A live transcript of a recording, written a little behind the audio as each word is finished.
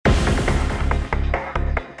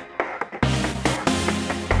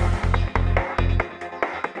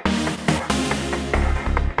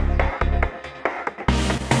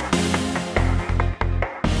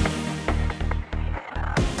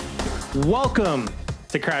Welcome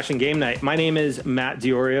to Crashing Game Night. My name is Matt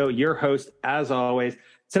Diorio, your host, as always.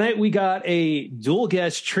 Tonight we got a dual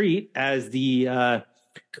guest treat as the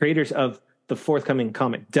creators of the forthcoming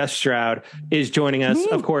comic Death Shroud is joining us.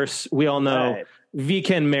 Of course, we all know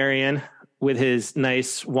Viken Marion with his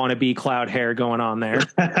nice wannabe cloud hair going on there.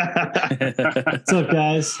 What's up,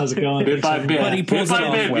 guys? How's it going? Bit by bit. But he pulls it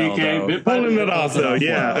off well, though. Pulling it off, though.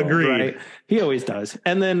 Yeah, agreed. Right? He always does.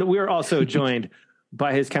 And then we're also joined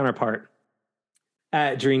by his counterpart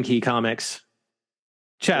at Dream Key Comics,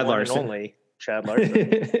 Chad Larson. Only Chad Larson.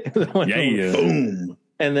 Boom.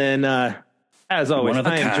 And then, as always,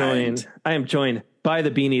 I am joined by the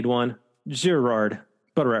Beanied one, Gerard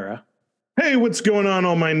Barrera. Hey, what's going on,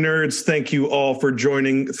 all my nerds? Thank you all for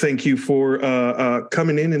joining. Thank you for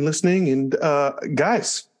coming in and listening. And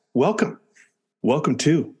guys, welcome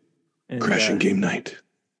to Crashing Game Night.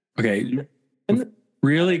 Okay,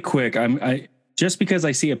 really quick. I just because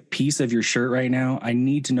I see a piece of your shirt right now, I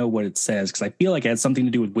need to know what it says because I feel like it has something to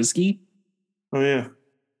do with whiskey. Oh yeah.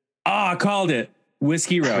 I called it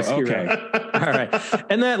Whiskey Row. Okay. All right.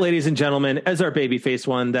 And that, ladies and gentlemen, as our babyface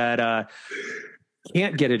one that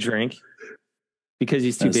can't get a drink because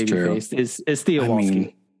he's too baby-faced is Theo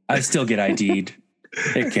Walski. I still get ID'd.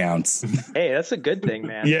 It counts. Hey, that's a good thing,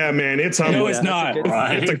 man. Yeah, man. It's humble. No, it's not.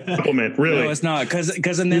 Right? It's a compliment, really. No, it's not.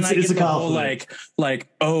 Because and then I get the whole like,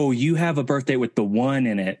 oh, you have a birthday with the one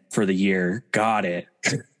in it for the year. Got it.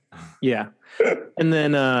 Yeah. And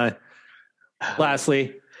then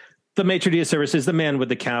lastly, the maitre d' services, the man with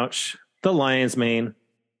the couch, the lion's mane,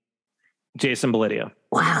 Jason Belidio.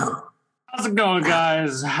 Wow. How's it going,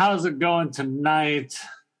 guys? How's it going tonight?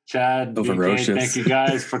 Chad, Ferocious. thank you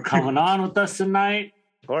guys for coming on with us tonight.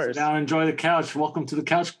 Of course. Now enjoy the couch. Welcome to the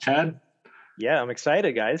couch, Chad. Yeah, I'm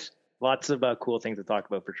excited, guys. Lots of cool things to talk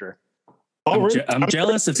about for sure. I'm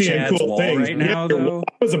jealous of Chad's wall right now, though.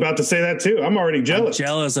 I was about to say that too. I'm already jealous. I'm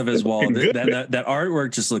jealous of his wall. That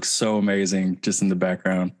artwork just looks so amazing just in the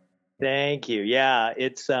background. Thank you. Yeah,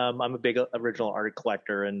 it's I'm a big original art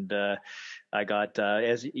collector, and I got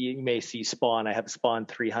as you may see Spawn. I have Spawn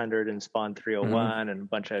 300 and Spawn 301 and a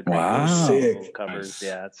bunch of great covers. Nice.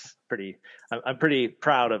 Yeah, it's pretty. I'm pretty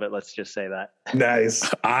proud of it. Let's just say that.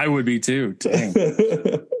 Nice. I would be too. Dang.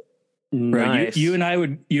 Nice. Right, you and I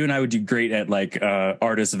would do great at like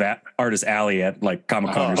Artist Alley at like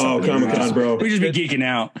Comic-Con or something. Oh, Comic-Con, bro. We'd just be geeking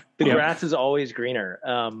out. The grass is always greener.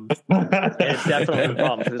 It's definitely a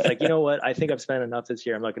problem because it's like, you know what? I think I've spent enough this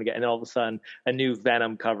year. I'm not going to get. And all of a sudden, a new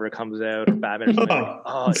Venom cover comes out. Or Batman.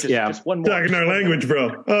 Just one more. Talking our language,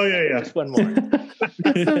 bro. Oh yeah. Just one more.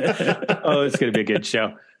 Oh, it's going to be a good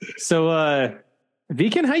show. So,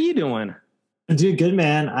 Viken, how you doing? I'm doing good,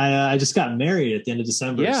 man. I just got married at the end of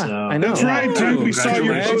December. Yeah, so. I know. That's right, dude. We saw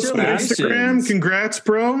your post on Instagram. Congrats,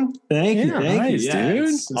 bro. Thank you, nice, dude.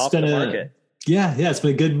 It's Off been the market. It's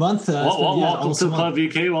been a good month. Welcome to the club,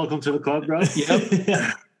 VK. Welcome to the club, bro.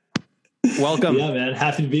 Yep. Welcome. Yeah, man.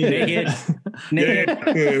 Happy to be here. Yeah,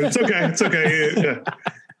 it's okay. It's okay.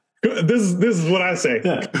 Yeah. This is what I say.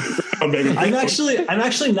 Yeah. I'm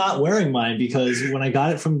actually not wearing mine because when I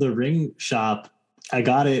got it from the ring shop, I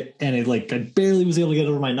got it and it I barely was able to get it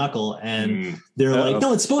over my knuckle, and they're like,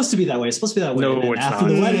 "No, it's supposed to be that way. It's supposed to be that way." No, and it's after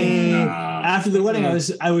not. the wedding,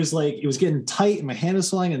 I was like, it was getting tight and my hand was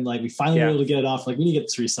swelling, and we finally were able to get it off. We need to get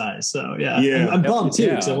this resized. So I'm bummed too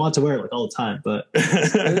because I want to wear it all the time. But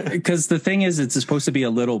because the thing is, it's supposed to be a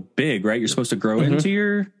little big, right? You're supposed to grow into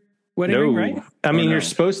your wedding ring, right? I mean, you're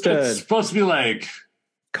supposed to It's supposed to be like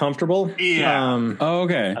comfortable. Yeah.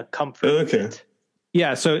 Okay. A comfort. fit.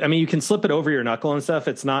 Yeah, so I mean, you can slip it over your knuckle and stuff.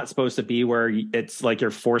 It's not supposed to be where it's like you're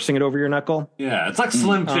forcing it over your knuckle. Yeah, it's like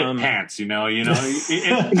slim fit pants. It's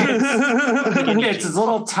a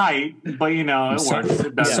little tight, but it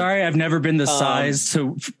works. Sorry, I've never been the size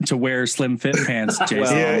to wear slim fit pants,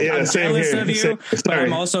 Jason. I'm jealous of you, but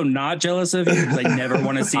I'm also not jealous of you because I never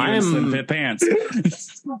want to see you in slim fit pants.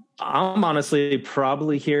 I'm honestly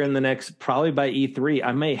probably here in the next, probably by E3,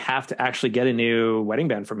 I may have to actually get a new wedding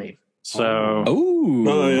band for me. So,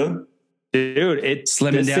 yeah, dude, it's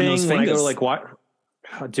slimming down those fingers.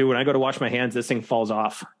 When I go to wash my hands, this thing falls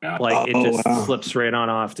off. Yeah. It just slips right on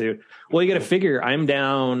off, dude. Well, you got to figure I'm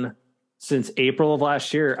since April of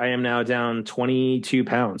last year. I am now down 22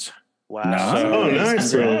 pounds. Wow. Nice.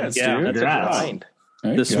 Nice, bro. Yeah, That's a grind.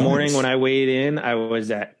 This morning when I weighed in, I was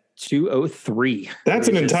at 203. That's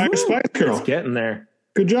an entire Spice Girl. It's getting there.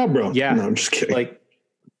 Good job, bro. Yeah. No, I'm just kidding.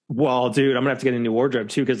 Well, dude, I'm gonna have to get a new wardrobe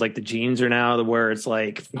too because like the jeans are now where it's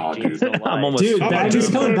like, I'm almost. Dude, Baggy's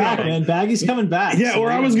coming back, man. Baggy's coming back. Yeah,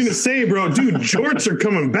 or I was gonna say, bro, dude, jorts are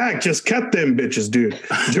coming back. Just cut them bitches, dude.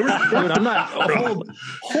 Dude, I'm not.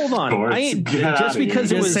 Hold on. Jorts, I ain't get just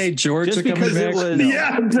because it was say George just are coming because it back. was.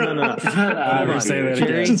 Yeah, bro. No. Never say that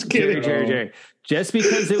Jerry, again. Just kidding. Jerry. Just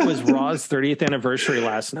because it was Raw's 30th anniversary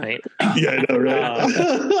last night. Yeah, I know,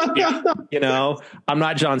 right? You know, I'm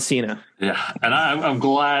not John Cena. Yeah, and I'm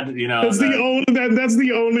glad, you know. That's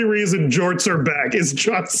the only reason jorts are back is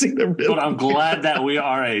John Cena. Really. But I'm glad that we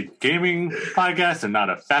are a gaming podcast and not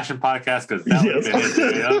a fashion podcast because that would have been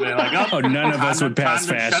it. You know? Like, None of us would pass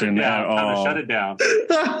fashion at all. Shut it down.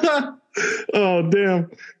 Oh, damn.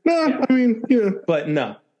 No, I mean, yeah. But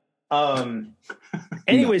no.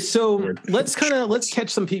 Anyway, so let's catch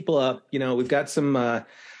some people up. You know, we've got some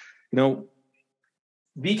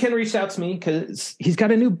Beacon reached out to me because he's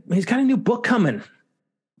got a new book coming.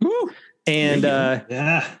 Woo! And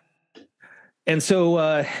yeah. And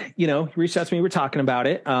so he reached out to me, we're talking about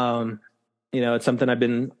it. It's something I've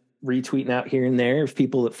been retweeting out here and there. If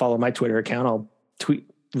people that follow my Twitter account, I'll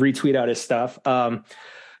retweet out his stuff.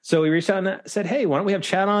 So he reached out and said, "Hey, why don't we have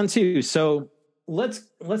Chad on too?" So let's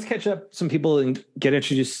catch up some people and get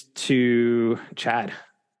introduced to Chad.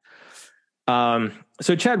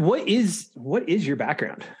 So Chad, what is your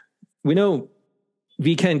background? We know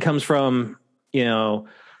VKen comes from,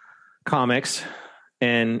 comics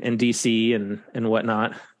and DC and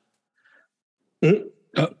whatnot.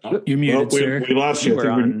 You muted, sir. We lost you.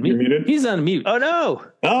 You're muted. He's on mute. Oh no!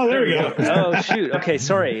 Oh, there we go. Oh shoot! Okay,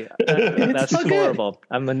 sorry. That's horrible.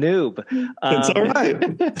 I'm a noob. It's all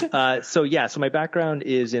right. So my background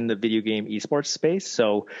is in the video game esports space.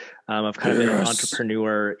 So I've kind of been an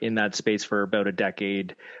entrepreneur in that space for about a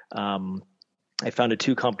decade. I founded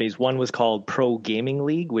two companies. One was called Pro Gaming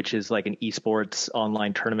League, which is like an esports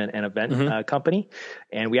online tournament and event company.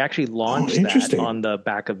 And we actually launched that on the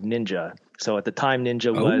back of Ninja. So at the time,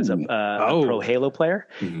 Ninja was a pro Halo player.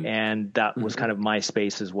 Mm-hmm. And that was kind of my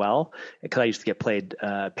space as well. Because I used to get paid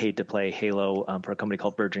to play Halo for a company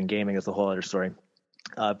called Virgin Gaming. That's a whole other story.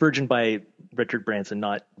 Virgin by Richard Branson,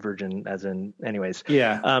 not Virgin as in anyways.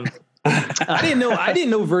 Yeah. I didn't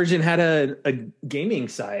know Virgin had a gaming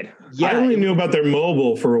side. Yeah, I only knew about their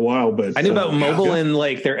mobile for a while, but I knew about mobile and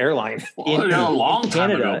like their airline. A long time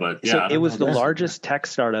ago, but yeah. So it was the largest tech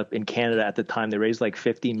startup in Canada at the time. They raised like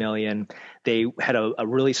 $50 million. They had a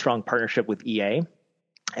really strong partnership with EA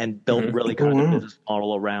and built really kind of a business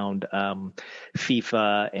model around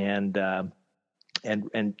FIFA and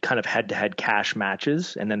kind of head-to-head cash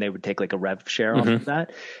matches, and then they would take like a rev share off of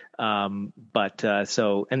that. And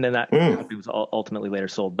then that company was ultimately later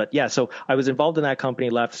sold. But yeah, so I was involved in that company,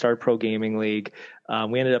 left, started Pro Gaming League.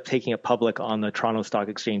 We ended up taking it public on the Toronto Stock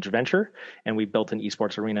Exchange Venture, and we built an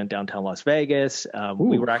esports arena in downtown Las Vegas.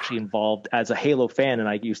 We were actually involved as a Halo fan, and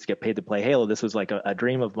I used to get paid to play Halo. This was like a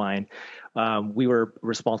dream of mine. We were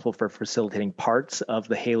responsible for facilitating parts of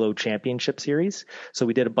the Halo Championship Series. So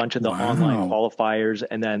we did a bunch of the online qualifiers,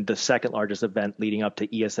 and then the second largest event leading up to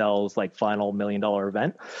ESL's like final $1 million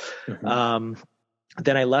event.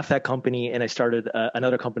 Then I left that company and I started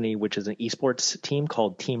another company, which is an esports team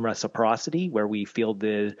called Team Reciprocity, where we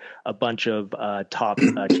fielded a bunch of top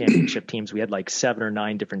championship teams. We had like 7 or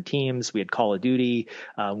 9 different teams. We had Call of Duty.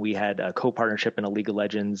 We had a co-partnership in a League of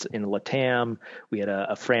Legends in LATAM. We had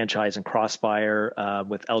a franchise in Crossfire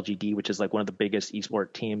with LGD, which is like one of the biggest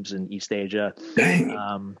esport teams in East Asia.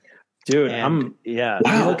 Dang. Dude, I'm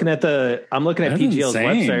looking at PGL's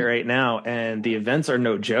website right now, and the events are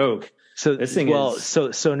no joke. So this thing so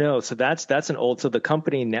that's an old, so the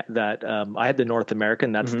company that I had the North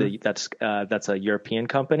American, that's that's a European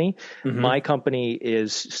company. My company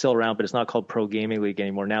is still around, but it's not called Pro Gaming League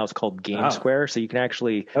anymore. Now it's called Game Square. So you can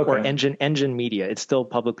actually or Engine Media. It's still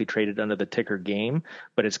publicly traded under the ticker Game,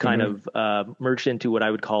 but it's kind of merged into what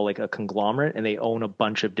I would call like a conglomerate, and they own a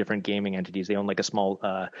bunch of different gaming entities. They own like a small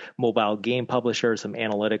mobile game publisher, some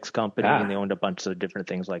analytics company, and they owned a bunch of different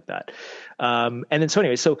things like that. And then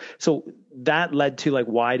so that led to like,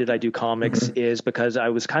 why did I do comics is because I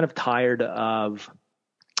was kind of tired of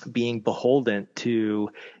being beholden to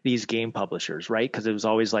these game publishers, right? Because it was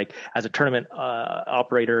always like, as a tournament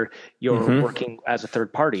operator, you're working as a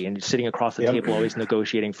third party and you're sitting across the table, always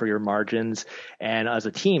negotiating for your margins. And as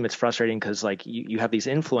a team, it's frustrating because like you have these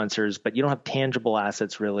influencers, but you don't have tangible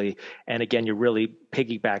assets really. And again, you're really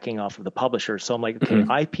piggybacking off of the publisher. So I'm like,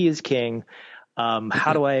 okay, IP is king.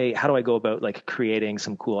 how do I go about like creating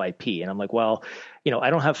some cool IP? And I'm like, well, I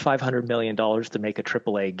don't have $500 million to make a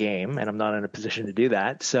AAA game, and I'm not in a position to do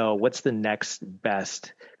that. So what's the next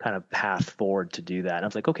best kind of path forward to do that? And I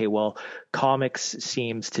was like, okay, well, comics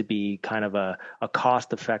seems to be kind of a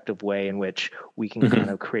cost-effective way in which we can kind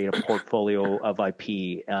of create a portfolio of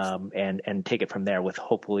IP and take it from there with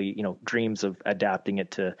hopefully, dreams of adapting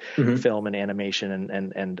it to film and animation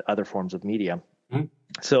and other forms of media.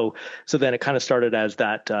 So then it kind of started as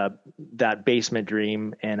that basement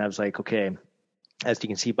dream, and I was like, okay, as you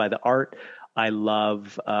can see by the art, I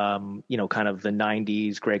love kind of the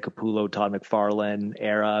 '90s Greg Capullo, Todd McFarlane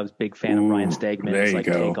era. I was a big fan of Ryan Stegman's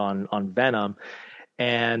take on Venom.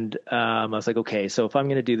 And I was like, okay, so if I'm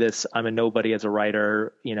going to do this, I'm a nobody as a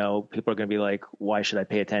writer. People are going to be like, why should I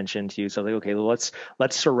pay attention to you? So I was like, okay, well, let's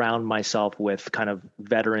surround myself with kind of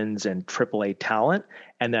veterans and AAA talent.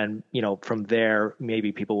 And then, from there,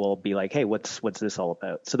 maybe people will be like, hey, what's this all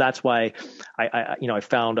about? So that's why I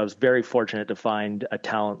was very fortunate to find a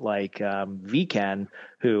talent like VCan,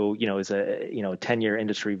 who, is a 10-year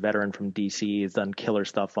industry veteran from DC, has done killer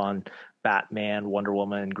stuff on Batman, Wonder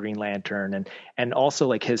Woman, Green Lantern, and also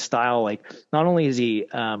like his style, like not only is he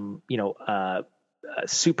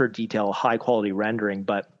super detailed, high quality rendering,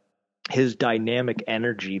 but his dynamic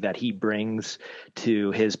energy that he brings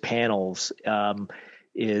to his panels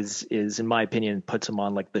is in my opinion puts him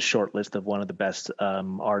on like the short list of one of the best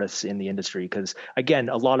artists in the industry. Because again,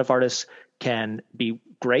 a lot of artists can be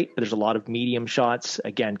great, but there's a lot of medium shots.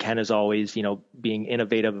 Again, Ken is always, being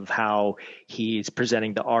innovative of how he's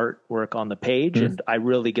presenting the artwork on the page. And I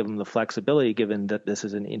really give him the flexibility, given that this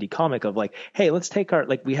is an indie comic, of like, hey, let's take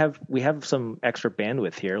we have some extra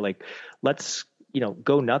bandwidth here. Like, let's,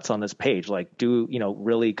 go nuts on this page, like do,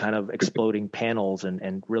 really kind of exploding panels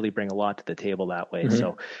and really bring a lot to the table that way.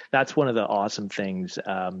 So that's one of the awesome things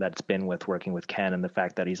that's been with working with Ken, and the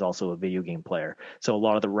fact that he's also a video game player. So a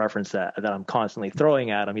lot of the reference that I'm constantly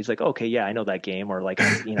throwing at him, he's like, okay, yeah, I know that game, or like,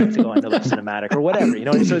 I know that cinematic or whatever,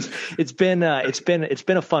 So it's been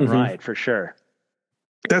a fun ride for sure.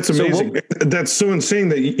 That's amazing. That's so insane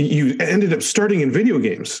that you ended up starting in video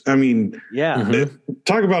games. I mean,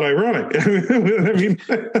 talk about ironic. I mean,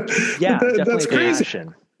 that's crazy.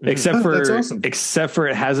 Except for that's awesome. Except for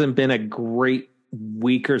it hasn't been a great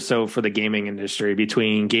week or so for the gaming industry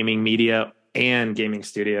between gaming media and gaming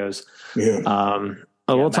studios. Yeah.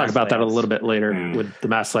 We'll talk about that a little bit later with the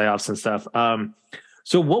mass layoffs and stuff.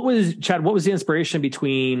 So what was the inspiration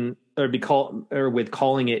with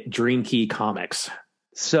calling it Dream Key Comics?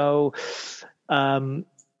 So, really,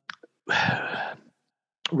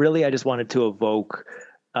 I just wanted to evoke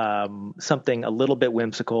something a little bit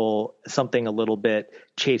whimsical, something a little bit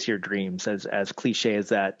chase your dreams, as cliche as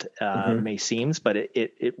that may seem. But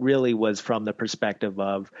it really was from the perspective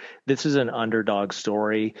of, this is an underdog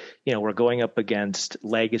story. We're going up against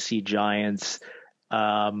legacy giants.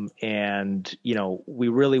 And we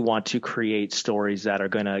really want to create stories that are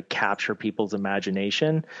going to capture people's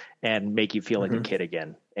imagination and make you feel like a kid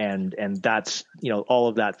again. And that's, all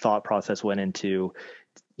of that thought process went into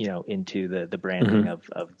the branding of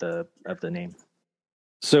the name.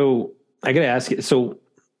 So I got to ask you, so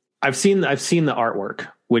I've seen the artwork,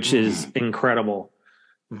 which is incredible.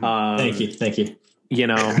 Thank you.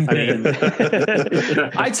 I mean,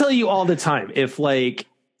 I tell you all the time, if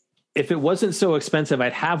it wasn't so expensive,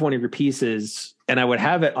 I'd have one of your pieces, and I would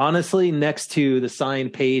have it honestly next to the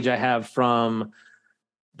signed page I have from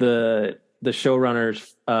the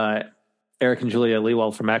showrunners, Eric and Julia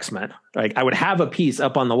Lewald from X-Men. Like, I would have a piece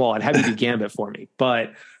up on the wall. I'd have you do Gambit for me,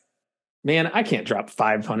 but man, I can't drop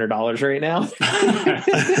 $500 right now.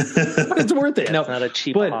 But it's worth it. It's not a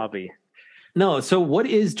cheap hobby. No. So what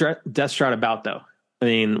is Deathstrike about, though? I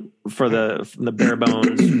mean, from the bare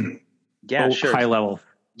bones, sure. High level.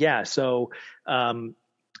 Yeah. So,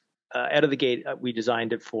 out of the gate, we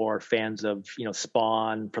designed it for fans of,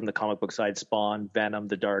 Spawn from the comic book side, Spawn, Venom,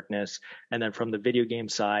 The Darkness. And then from the video game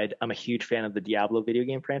side, I'm a huge fan of the Diablo video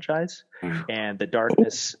game franchise and the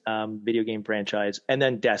Darkness video game franchise, and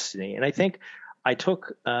then Destiny. And I think I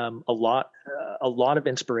took a lot of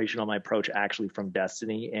inspiration on my approach actually from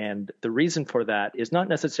Destiny. And the reason for that is not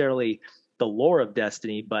necessarily the lore of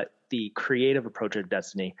Destiny, but the creative approach of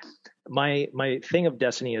Destiny. My thing of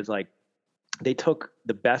Destiny is like, they took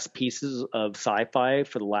the best pieces of sci-fi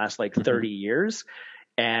for the last 30 years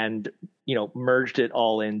and, merged it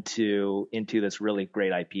all into this really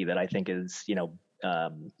great IP that I think is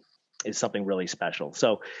something really special.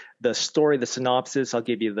 So the story, the synopsis, I'll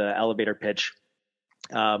give you the elevator pitch.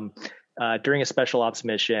 During a special ops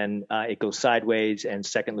mission, it goes sideways, and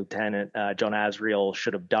Second Lieutenant John Azrael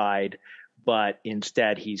should have died, but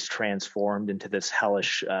instead he's transformed into this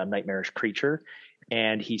hellish, nightmarish creature.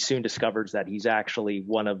 And he soon discovers that he's actually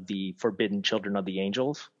one of the forbidden children of the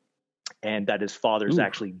angels, and that his father's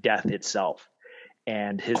actually death itself.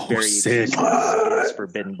 And his very existence is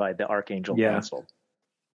forbidden by the Archangel Council.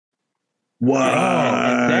 What?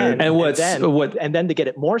 And then to get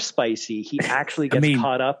it more spicy, he actually gets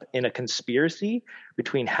caught up in a conspiracy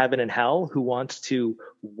between heaven and hell, who wants to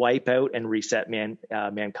wipe out and reset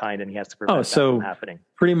mankind, and he has to prevent that from happening.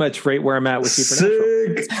 Pretty much right where I'm at with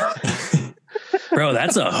Supernatural. Bro,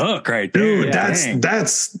 that's a hook right there. Dude,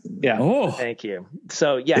 that's yeah. Oh, thank you.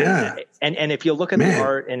 So and if you look at the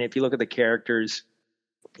art and if you look at the characters,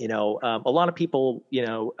 a lot of people,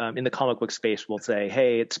 in the comic book space will say,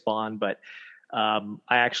 hey, it's Spawn, but I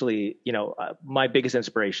actually, my biggest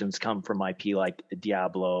inspirations come from IP like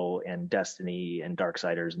Diablo and Destiny and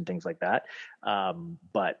Darksiders and things like that.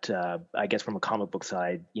 But I guess from a comic book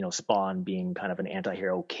side, Spawn being kind of an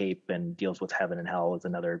anti-hero cape and deals with heaven and hell is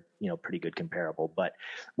another, pretty good comparable. But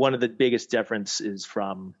one of the biggest differences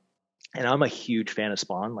from, and I'm a huge fan of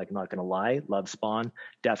Spawn, like, I'm not going to lie, love Spawn,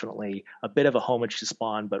 definitely a bit of a homage to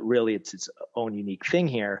Spawn, but really it's its own unique thing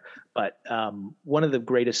here. But one of the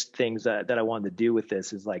greatest things that I wanted to do with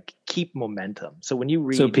this is like keep momentum. So when you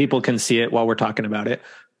read, so people can see it while we're talking about it.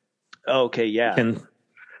 Okay. Yeah.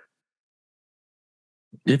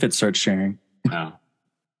 If it starts sharing. No.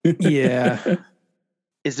 Yeah.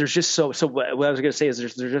 There's just so what I was going to say is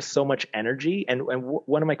there's just so much energy. And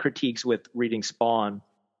one of my critiques with reading Spawn,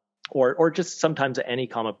 or just sometimes any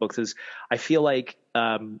comic books, is I feel like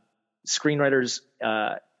screenwriters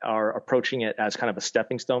are approaching it as kind of a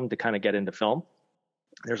stepping stone to kind of get into film.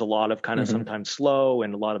 There's a lot of kind of sometimes slow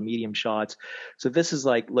and a lot of medium shots. So this is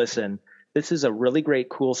like, listen, this is a really great,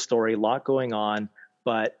 cool story, a lot going on,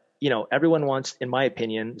 but everyone wants, in my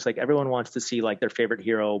opinion, it's like everyone wants to see like their favorite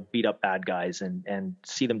hero beat up bad guys and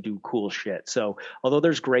see them do cool shit. So although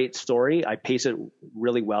there's great story, I pace it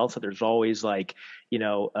really well. So there's always like,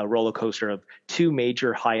 a roller coaster of two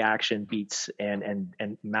major high action beats and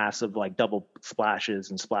massive like double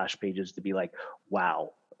splashes and splash pages to be like,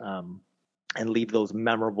 wow. And leave those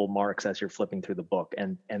memorable marks as you're flipping through the book.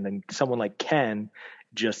 And then someone like Ken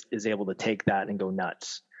just is able to take that and go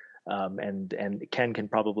nuts. And Ken can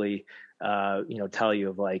probably, tell you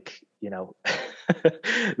of like,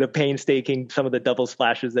 the painstaking, some of the double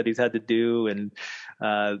splashes that he's had to do and,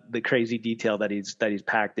 the crazy detail that he's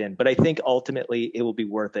packed in. But I think ultimately it will be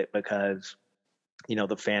worth it because,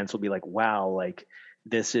 the fans will be like, wow, like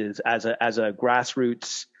this is as a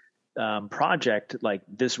grassroots, project, like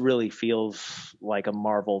this really feels like a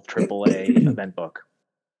Marvel AAA event book.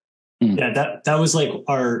 Yeah, that was like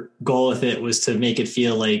our goal with it, was to make it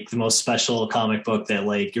feel like the most special comic book that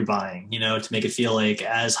like you're buying, to make it feel like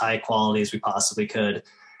as high quality as we possibly could.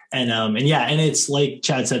 And it's like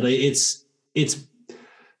Chad said, like it's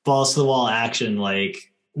balls to the wall action,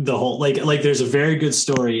 like the whole, like there's a very good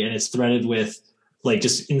story and it's threaded with like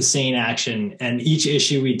just insane action. And each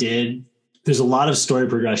issue we did, there's a lot of story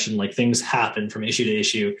progression, like things happen from issue to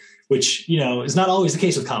issue, which, is not always the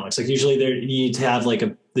case with comics. Like usually you need to have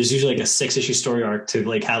there's usually like a 6-issue story arc to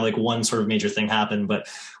like have like one sort of major thing happen. But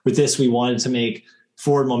with this, we wanted to make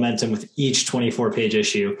forward momentum with each 24-page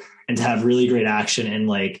issue and to have really great action. And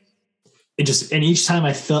like, and each time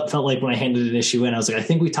I felt like when I handed an issue in, I was like, I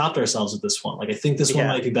think we topped ourselves with this one. Like, I think this one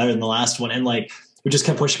might be better than the last one. And like, we just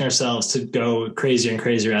kept pushing ourselves to go crazier and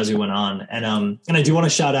crazier as we went on. And I do want to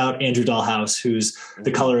shout out Andrew Dahlhaus, who's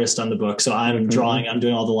the colorist on the book. So I'm drawing, I'm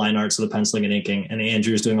doing all the line art, so the penciling and inking, and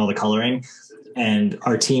Andrew's doing all the coloring. And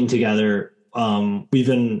our team together, we've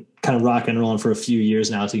been kind of rock and rolling for a few years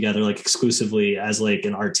now together, like exclusively as like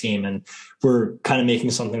an art team. And we're kind of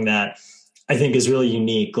making something that I think is really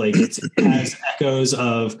unique. Like it has echoes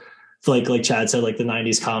of like Chad said, like the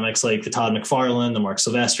 90s comics, like the Todd McFarlane, the Mark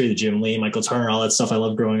Silvestri, the Jim Lee, Michael Turner, all that stuff I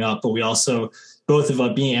loved growing up. But we also, both of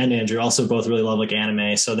us, me and Andrew, also both really love like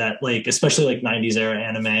anime. So that like, especially like 90s era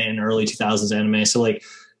anime and early 2000s anime. So like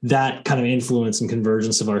that kind of influence and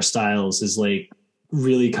convergence of our styles is like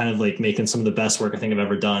really kind of like making some of the best work I think I've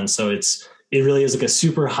ever done. So it really is like a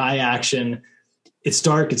super high action. It's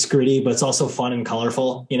dark, it's gritty, but it's also fun and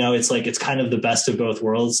colorful. It's like, it's kind of the best of both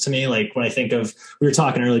worlds to me. Like when I think of, we were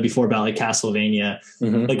talking earlier before about like Castlevania,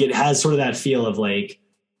 like it has sort of that feel of like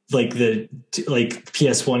the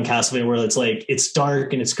PS1 Castlevania, where it's like, it's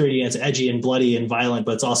dark and it's gritty and it's edgy and bloody and violent,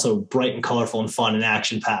 but it's also bright and colorful and fun and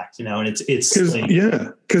action packed, and it's like,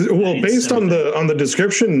 based on the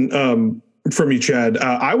description, from you, Chad,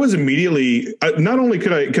 I was immediately, not only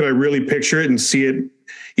could I really picture it and see it,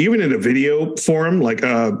 even in a video form, like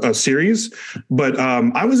a series. But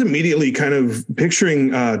I was immediately kind of picturing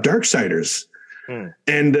Darksiders.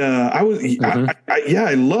 And I was,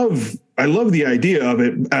 I love the idea of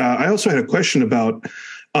it. I also had a question about,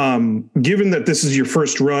 given that this is your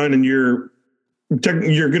first run and you're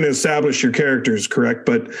going to establish your characters, correct?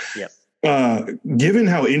 But given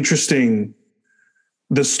how interesting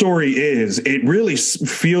the story is, it really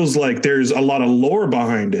feels like there's a lot of lore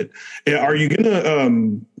behind it. Are you going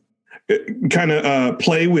to kind of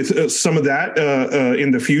play with some of that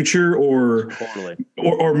in the future, or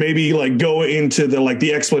maybe like go into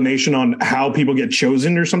the explanation on how people get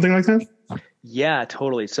chosen or something like that? Yeah,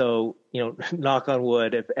 totally. So, knock on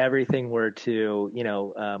wood, if everything were to,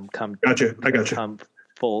 come, gotcha. I gotcha. Come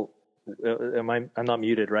full, I'm not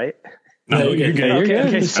muted, right? No, you're good.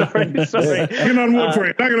 Okay, sorry. Knocking on wood for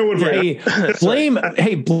you. Knocking on wood for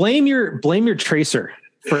you. Blame your tracer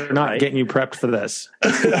for not getting you prepped for this.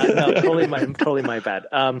 No, totally my bad.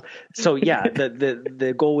 So yeah,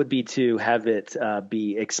 the goal would be to have it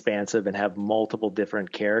be expansive and have multiple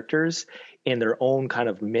different characters in their own kind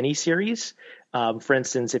of mini series. For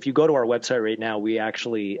instance, if you go to our website right now, we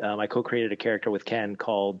actually I co-created a character with Ken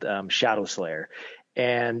called Shadow Slayer,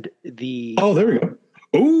 and there we go.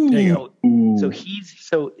 Ooh.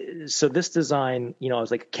 So this design, I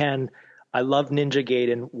was like, Ken, I love Ninja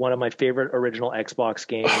Gaiden, one of my favorite original Xbox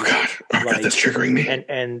games. Oh God, that's triggering me.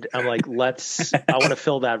 And I'm like, I want to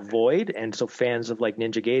fill that void. And so fans of like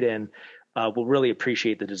Ninja Gaiden will really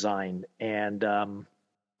appreciate the design. And,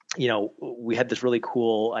 we had this really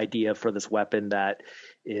cool idea for this weapon that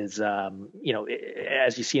is,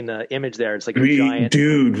 as you see in the image there, it's like a giant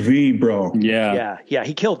V, bro. Yeah,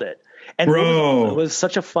 he killed it. And bro, it was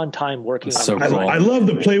such a fun time working on it. I love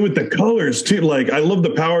to play with the colors too. Like, I love the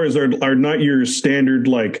powers are not your standard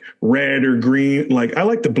like red or green. Like, I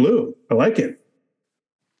like the blue. I like it.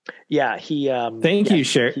 Yeah, he. Thank you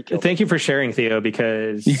for sharing, Theo,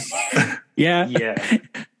 because yeah.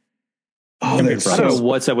 Oh, I don't know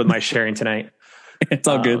what's up with my sharing tonight. It's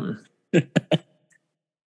all good. At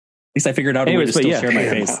least I figured out a way to still share my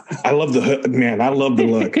face. I love the hood, man. I love the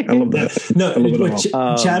look. I love the no.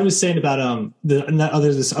 What Chad was saying about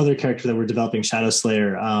this other character that we're developing, Shadow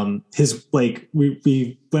Slayer. His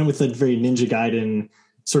we went with a very Ninja Gaiden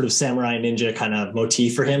sort of samurai ninja kind of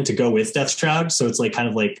motif for him to go with Deathshroud. So it's like kind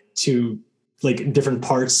of like two like different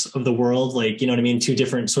parts of the world, like, you know what I mean, two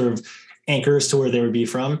different sort of anchors to where they would be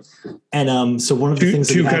from. And so one of the things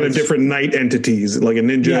two kind of different night entities, like a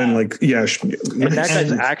ninja and like and that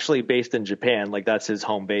guy's actually based in Japan, like that's his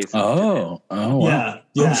home base. Wow.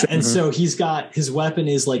 And so he's got his weapon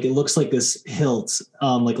is like, it looks like this hilt,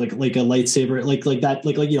 like a lightsaber, like that,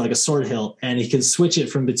 like like a sword hilt, and he can switch it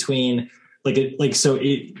from between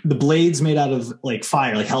the blade's made out of like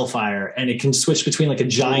fire, like hellfire, and it can switch between like a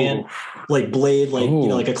giant like blade, like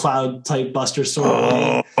like a cloud type buster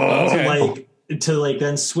sword to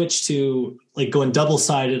then switch to like going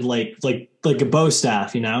double-sided like a bow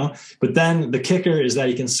staff, but then the kicker is that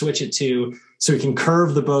he can switch it to so he can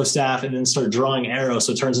curve the bow staff and then start drawing arrows,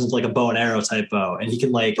 so it turns into like a bow and arrow type bow, and he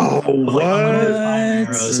can unlimited fire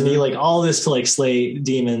arrows, and he like all this to like slay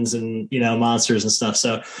demons and monsters and stuff.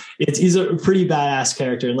 So he's a pretty badass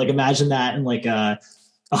character, and like imagine that in like a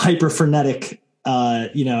hyper frenetic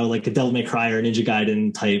like a Devil May Cry or Ninja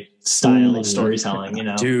Gaiden type style of storytelling,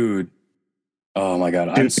 Dude. Oh my God,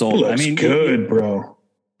 I'm sold. I mean, good, bro.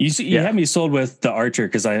 You have me sold with the archer,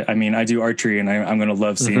 because I do archery, and I'm going to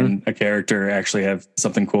love seeing a character actually have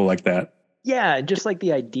something cool like that. Yeah, just like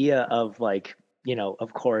the idea of like,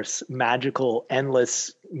 of course, magical,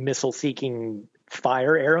 endless missile-seeking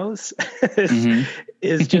fire arrows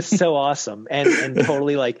is just so awesome, and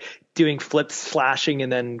totally like doing flips, slashing,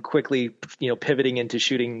 and then quickly pivoting into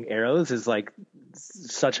shooting arrows is like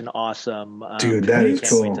such an awesome dude. That is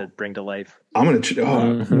cool. Wait to bring to life. I'm gonna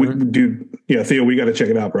Theo, we got to check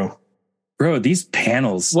it out, bro. These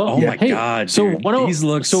panels, God, so dude, these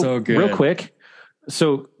look so good. Real quick,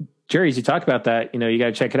 so Jerry, as you talk about that, you got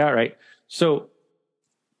to check it out, right? So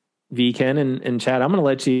V, Ken, and Chad, I'm going to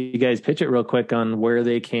let you guys pitch it real quick on where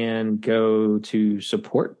they can go to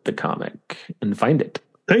support the comic and find it.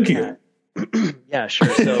 Thank you. Yeah, sure.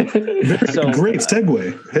 So great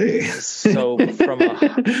segue. Hey. So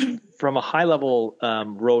from a high level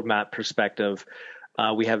roadmap perspective,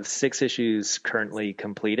 we have 6 issues currently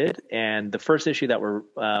completed, and the first issue that we're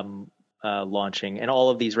launching, and all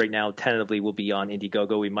of these right now tentatively will be on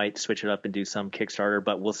Indiegogo. We might switch it up and do some Kickstarter,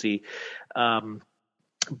 but we'll see.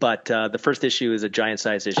 But the first issue is a giant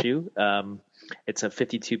size issue. It's a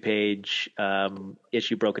 52-page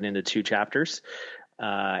issue broken into 2 chapters.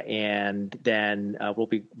 And then we'll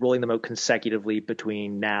be rolling them out consecutively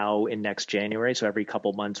between now and next January. So every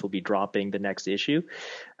couple months we'll be dropping the next issue.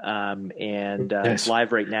 It's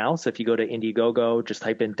live right now. So if you go to Indiegogo, just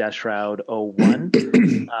type in Death Shroud 01.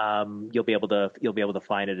 You'll be able to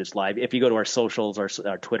find it. It's live. If you go to our socials,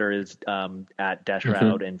 our Twitter is at Death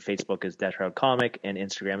Shroud, and Facebook is Death Shroud Comic, and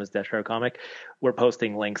Instagram is Death Shroud Comic. We're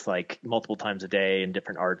posting links like multiple times a day and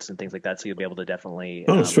different arts and things like that. So you'll be able to definitely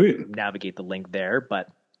navigate the link there. But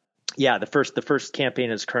yeah, the first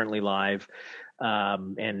campaign is currently live,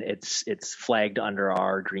 and it's flagged under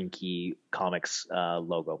our Green Key Comics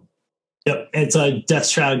logo. Yep, it's a Death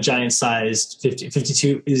Shroud giant sized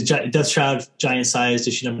 52 is Death Shroud giant sized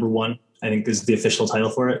issue number 1. I think is the official title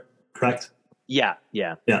for it. Correct? Yeah.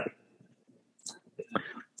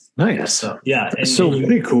 Nice. So yeah,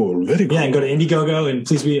 very cool. Yeah, and go to Indiegogo, and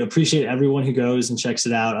please, we appreciate everyone who goes and checks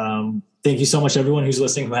it out. Thank you so much, everyone who's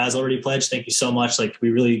listening who has already pledged. Thank you so much. Like,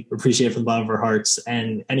 we really appreciate it from the bottom of our hearts.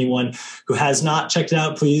 And anyone who has not checked it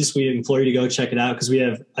out, please, we implore you to go check it out, because we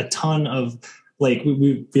have a ton of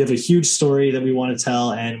we have a huge story that we want to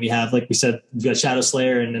tell, and we have, like we said, we've got Shadow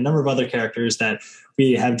Slayer and a number of other characters that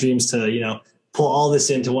we have dreams to pull all this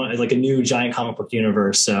into one, like a new giant comic book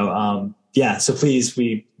universe. So so please,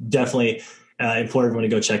 we definitely implore everyone to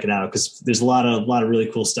go check it out, because there's a lot of really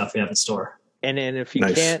cool stuff we have in store. And if you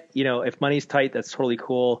can't, if money's tight, that's totally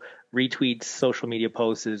cool. Retweets, social media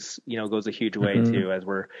posts goes a huge way too, as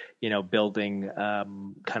we're, building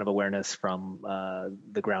kind of awareness from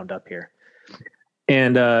the ground up here.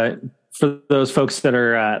 And for those folks that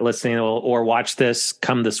are listening or watch this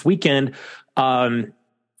come this weekend,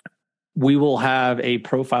 we will have a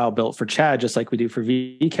profile built for Chad, just like we do for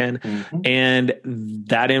VKen. And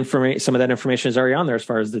that some of that information is already on there, as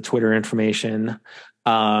far as the Twitter information,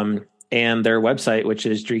 and their website, which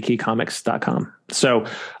is dreamkeycomics.com. So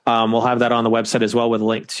we'll have that on the website as well, with a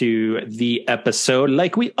link to the episode,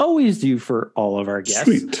 like we always do for all of our guests.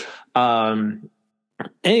 Sweet.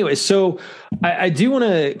 Anyway, so I do want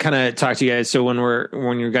to kind of talk to you guys. So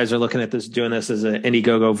when you guys are looking at this, doing this as an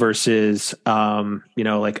Indiegogo versus,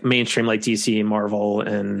 like mainstream, like DC and Marvel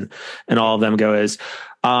and all of them go, is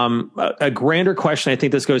a grander question. I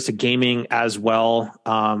think this goes to gaming as well,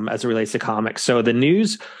 as it relates to comics. So the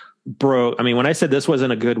news broke. I mean, when I said this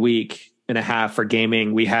wasn't a good week and a half for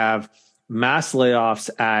gaming, we have mass layoffs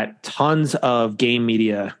at tons of game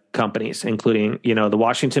media companies, including, the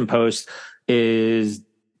Washington Post is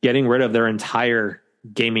getting rid of their entire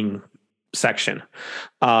gaming section.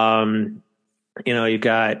 You've got,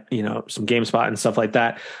 some GameSpot and stuff like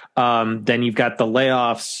that. Then you've got the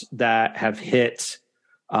layoffs that have hit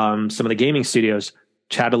some of the gaming studios.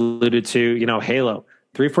 Chad alluded to, Halo.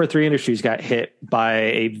 343 Industries got hit by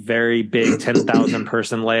a very big 10,000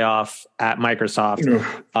 person layoff at Microsoft.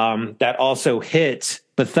 That also hit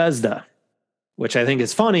Bethesda, which I think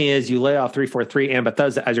is funny, is you lay off 343 and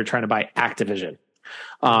Bethesda as you're trying to buy Activision.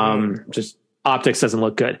 Just optics doesn't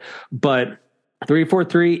look good. But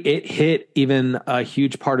 343, it hit even a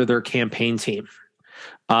huge part of their campaign team.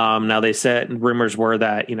 Now they said, rumors were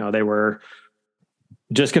that, they were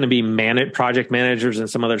just going to be project managers, and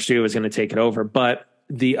some other studio was going to take it over. But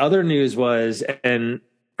the other news was, and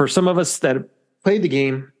for some of us that played the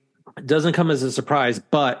game, it doesn't come as a surprise,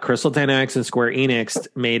 but Crystal Dynamics and Square Enix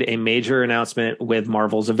made a major announcement with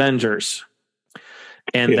Marvel's Avengers.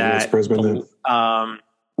 And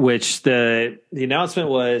which the announcement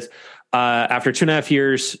was, after 2.5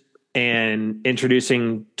 years and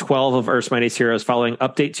introducing 12 of Earth's Mightiest Heroes, following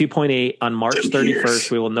update 2.8 on March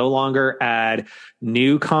 31st, we will no longer add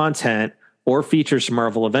new content or features to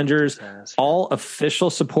Marvel Avengers. All official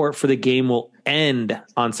support for the game will end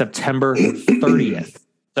on September 30th.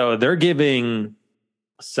 So they're giving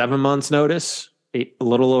 7 months notice, a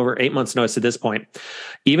little over 8 months notice at this point.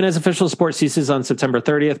 Even as official support ceases on September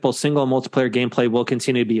 30th, both single and multiplayer gameplay will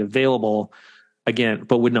continue to be available, again,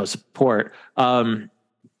 but with no support.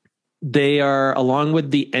 They are, along with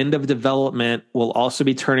the end of development, will also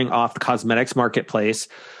be turning off the cosmetics marketplace.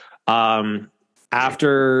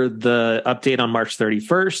 After the update on March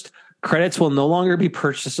 31st, credits will no longer be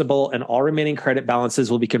purchasable, and all remaining credit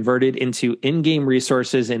balances will be converted into in-game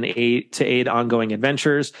resources and aid ongoing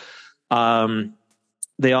adventures.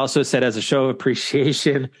 They also said, as a show of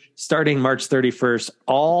appreciation, starting March 31st,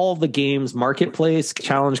 all the game's marketplace,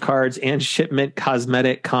 challenge cards, and shipment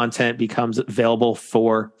cosmetic content becomes available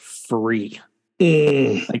for free.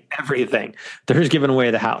 Like everything. They're just giving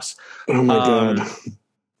away the house. Oh my God.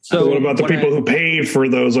 So what about the people who paid for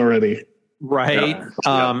those already? Right.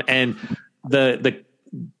 And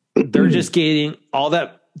they're just getting all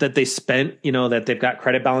that that they spent, you know, that they've got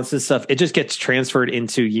credit balances stuff, it just gets transferred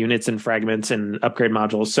into units and fragments and upgrade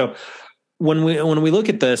modules. So when we look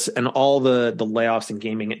at this and all the layoffs in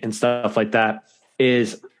gaming and stuff like that,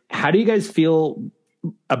 is how do you guys feel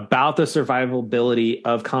about the survivability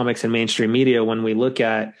of comics and mainstream media when we look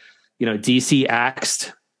at, you know, DC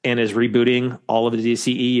axed and is rebooting all of the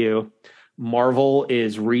DCEU. Marvel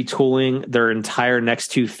is retooling their entire next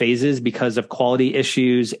two phases because of quality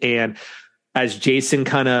issues. And as Jason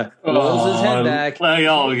kind of rolls his head back,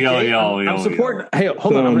 I'm supporting. Hey,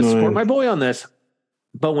 hold on, I'm going to support my boy on this.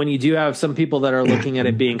 But when you do have some people that are looking at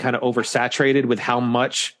it being kind of oversaturated with how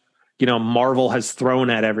much, you know, Marvel has thrown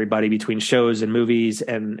at everybody between shows and movies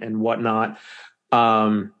and whatnot.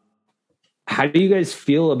 How do you guys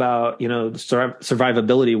feel about, you know,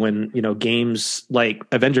 survivability when, you know, games like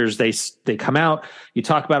Avengers, they come out, you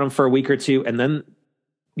talk about them for a week or two, and then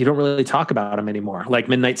you don't really talk about them anymore. Like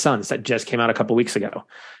Midnight Suns that just came out a couple weeks ago.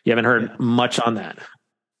 You haven't heard much on that.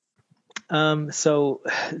 So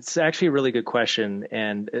it's actually a really good question.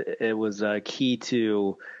 And it was key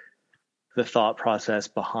to the thought process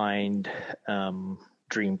behind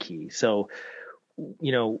Dream Key. So,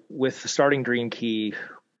 you know, with starting Dream Key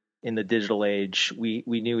in the digital age, we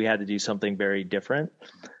knew we had to do something very different.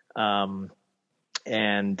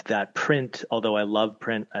 And that print, although I love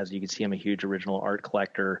print, as you can see, I'm a huge original art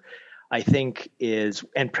collector, I think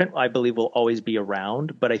and print, I believe, will always be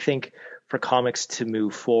around. But I think for comics to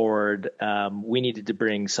move forward, we needed to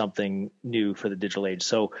bring something new for the digital age.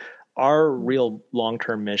 So our real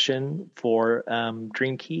long-term mission for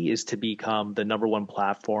Dream Key is to become the #1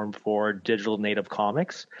 platform for digital native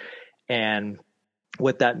comics. And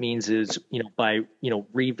what that means is, you know, by, you know,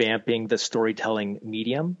 revamping the storytelling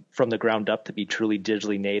medium from the ground up to be truly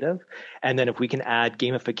digitally native. And then if we can add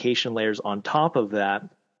gamification layers on top of that,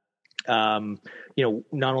 you know,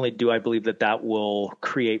 not only do I believe that will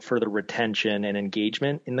create further retention and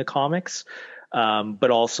engagement in the comics,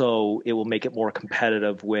 but also it will make it more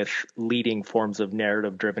competitive with leading forms of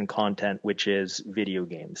narrative-driven content, which is video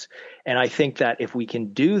games. And I think that if we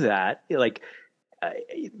can do that, like,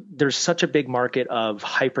 there's such a big market of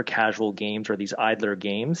hyper casual games or these idler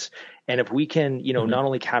games. And if we can, you know, not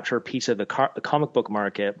only capture a piece of the comic book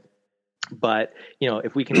market, but, you know,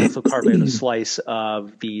 if we can also carve out a slice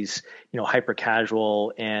of these, you know, hyper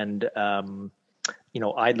casual and, you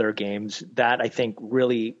know, idler games, that I think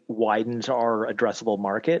really widens our addressable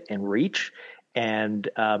market and reach, and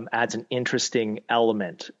adds an interesting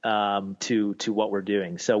element to what we're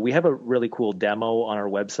doing. So we have a really cool demo on our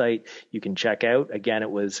website you can check out. Again, it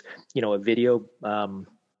was, you know, a video,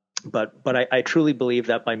 but I truly believe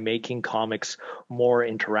that by making comics more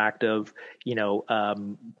interactive, you know,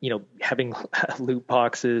 having loot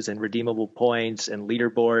boxes and redeemable points and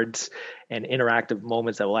leaderboards and interactive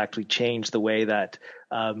moments that will actually change the way that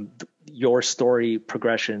your story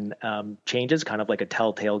progression changes, kind of like a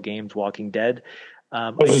Telltale Games Walking Dead. I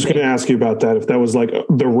was just going to ask you about that, if that was like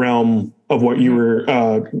the realm of what you were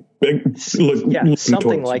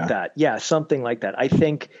something like that. Yeah, something like that. I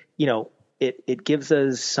think, you know, it gives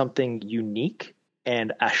us something unique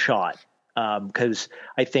and a shot, because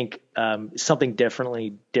I think something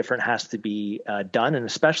different has to be done, and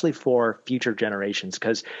especially for future generations,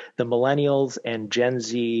 because the millennials and Gen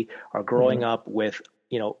Z are growing up with,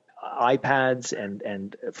 you know, iPads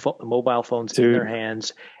and mobile phones in their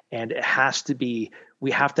hands, and it has to be,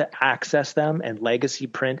 we have to access them, and legacy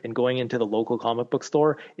print and going into the local comic book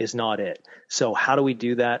store is not it. So how do we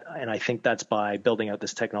do that? And I think that's by building out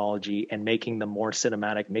this technology and making them more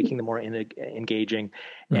cinematic, making them more engaging,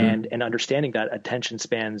 and understanding that attention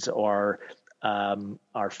spans are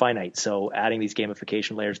finite. So adding these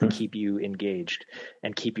gamification layers to keep you engaged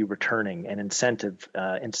and keep you returning, and incentives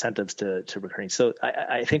to returning. So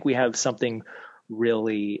I think we have something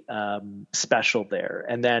really special there.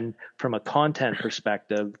 And then from a content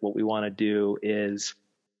perspective, what we want to do is,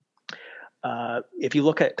 if you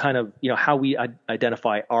look at kind of, you know, how we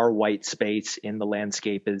identify our white space in the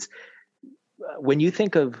landscape is, when you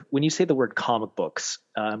say the word comic books,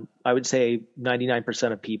 I would say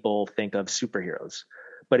 99% of people think of superheroes.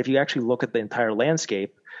 But if you actually look at the entire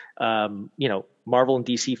landscape, you know, Marvel and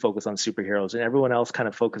DC focus on superheroes, and everyone else kind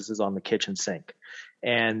of focuses on the kitchen sink.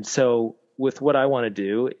 And so with what I want to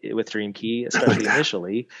do with Dream Key, especially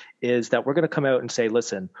initially, is that we're going to come out and say,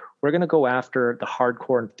 listen, we're going to go after the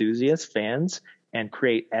hardcore enthusiast fans and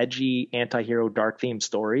create edgy anti-hero dark themed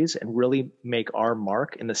stories and really make our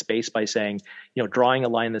mark in the space by saying, drawing a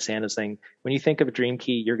line in the sand and saying, when you think of Dream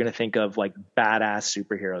Key, you're going to think of like badass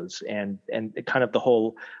superheroes and kind of the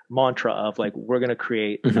whole mantra of like, we're going to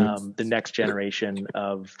create the next generation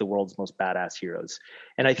of the world's most badass heroes.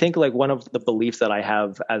 And I think like one of the beliefs that I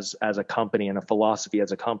have as a company and a philosophy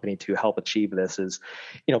as a company to help achieve this is,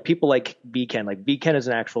 people like VKen is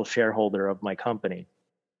an actual shareholder of my company.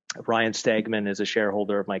 Ryan Stegman is a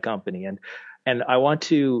shareholder of my company, and I want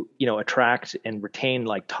to attract and retain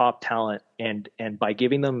like top talent, and by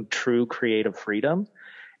giving them true creative freedom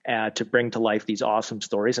to bring to life these awesome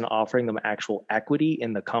stories and offering them actual equity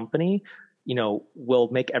in the company, will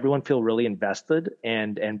make everyone feel really invested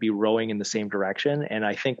and be rowing in the same direction. And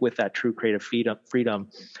I think with that true creative freedom,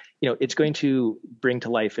 it's going to bring to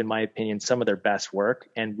life, in my opinion, some of their best work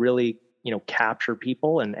and really capture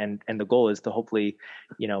people, and the goal is to hopefully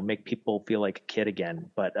make people feel like a kid again.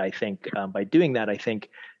 But I think by doing that, I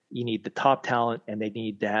think you need the top talent, and they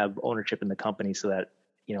need to have ownership in the company so that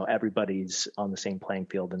everybody's on the same playing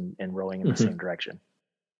field and rowing in the same direction.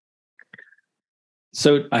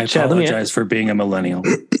 So I apologize for being a millennial.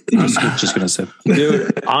 just gonna say,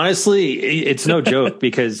 dude, honestly, it's no joke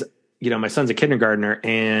because my son's a kindergartner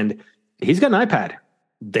and he's got an iPad.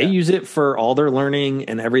 They use it for all their learning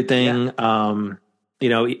and everything.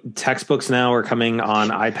 Yeah. Textbooks now are coming on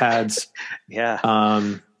iPads.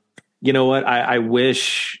 Yeah. You know what? I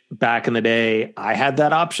wish back in the day I had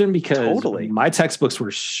that option because my textbooks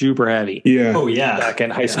were super heavy. Yeah. Oh yeah. Back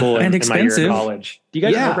in high school and expensive. In my year of college. Do you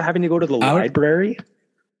guys remember having to go to the library?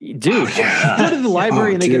 Dude, go to the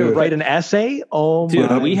library and they get to write an essay. Oh my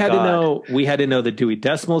God. We had to know the Dewey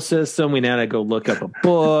Decimal System. We had to go look up a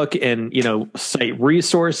book and cite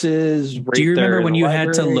resources. Do you remember when you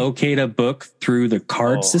had to locate a book through the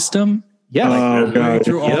card system? Yeah,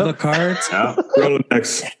 through all the cards. Yeah.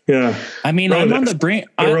 Rolodex. Yeah. I mean, Rolodex. I'm on the brain.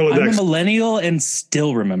 I'm a millennial and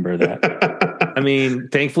still remember that. I mean,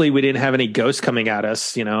 thankfully we didn't have any ghosts coming at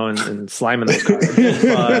us, and sliming those cards.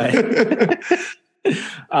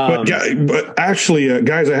 But actually,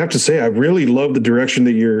 guys, I have to say, I really love the direction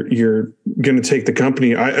that you're going to take the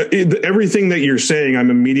company. Everything that you're saying, I'm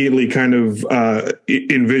immediately kind of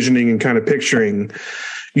envisioning and kind of picturing,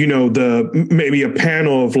 maybe a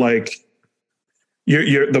panel of like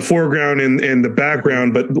the foreground and the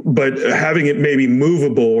background, but having it maybe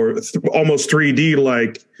movable or almost 3D,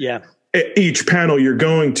 like each panel you're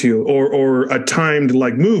going to, or a timed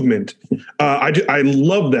like movement. I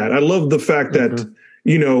love that. I love the fact that,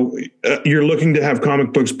 you're looking to have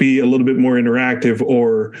comic books be a little bit more interactive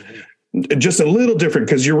or just a little different.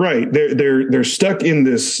 Cause you're right. They're stuck in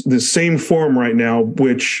this same form right now,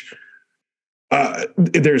 which,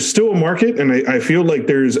 there's still a market, and I feel like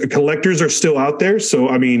collectors are still out there. So,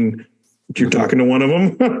 I mean, you're talking to one of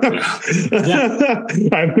them.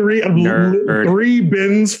 I have three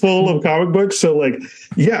bins full of comic books. So like,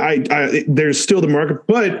 there's still the market,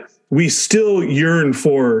 but we still yearn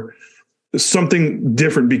for something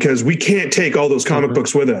different because we can't take all those comic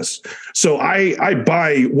books with us. So I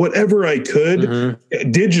buy whatever I could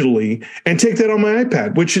digitally and take that on my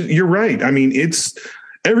iPad, which you're right. I mean,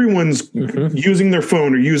 everyone's using their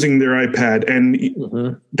phone or using their iPad,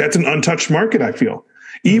 and that's an untouched market, I feel.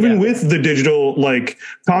 Even with the digital like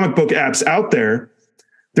comic book apps out there,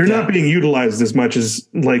 they're not being utilized as much as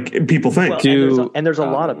like people think. Well, and there's a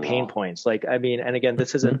lot of pain points. Like, I mean, and again,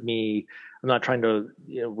 this isn't me. I'm not trying to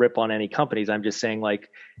rip on any companies. I'm just saying like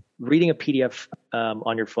reading a PDF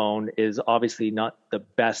on your phone is obviously not the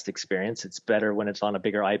best experience. It's better when it's on a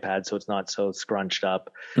bigger iPad, so it's not so scrunched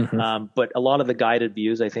up. But a lot of the guided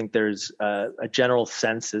views, I think there's a general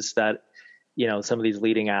census that, some of these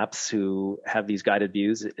leading apps who have these guided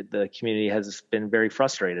views, the community has been very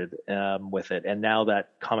frustrated with it. And now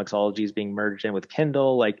that Comixology is being merged in with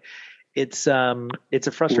Kindle, like it's a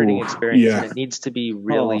frustrating experience. And it needs to be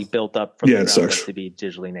really built up from the ground up to be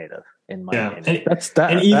digitally native, in my opinion.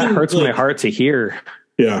 That hurts my heart to hear.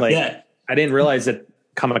 I didn't realize that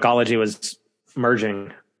Comixology was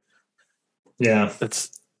merging. Yeah. But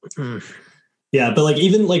like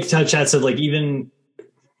even like Chad said, like even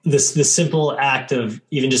this simple act of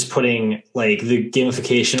even just putting like the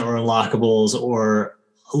gamification or unlockables or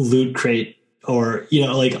loot crate or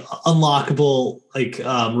like unlockable like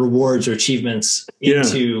rewards or achievements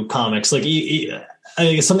into comics, like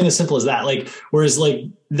I guess something as simple as that, like whereas like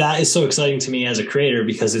that is so exciting to me as a creator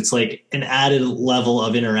because it's like an added level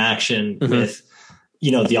of interaction with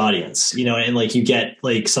the audience, and like you get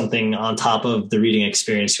like something on top of the reading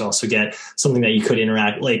experience. You also get something that you could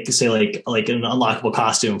interact, like say like an unlockable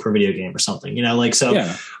costume for a video game or something, like, so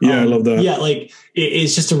I love that. Yeah. Like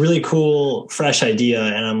it's just a really cool, fresh idea.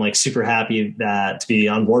 And I'm like super happy to be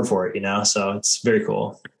on board for it, so it's very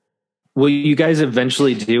cool. Will you guys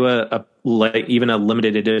eventually do even a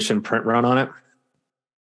limited edition print run on it?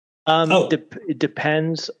 It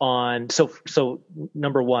depends on, so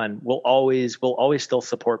number one, we'll always still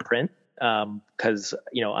support print. Cause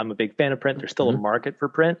I'm a big fan of print. There's still a market for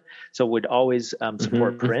print. So would always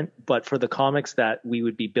support print, but for the comics that we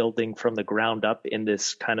would be building from the ground up in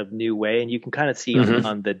this kind of new way, and you can kind of see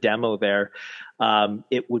on the demo there,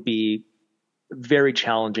 it would be very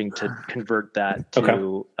challenging to convert that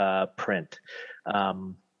to print.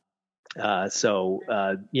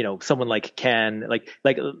 Someone like Ken,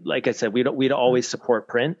 like I said, we'd always support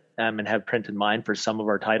print and have print in mind for some of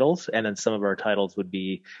our titles, and then some of our titles would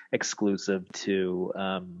be exclusive to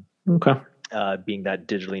being that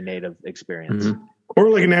digitally native experience, or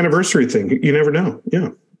like an anniversary thing. You never know.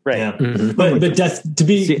 Yeah. Right. Yeah. But to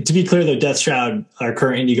be clear though, Death Shroud, our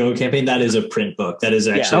current Indiegogo campaign, that is a print book. That is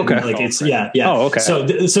actually Oh, okay.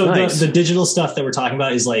 So Nice. the digital stuff that we're talking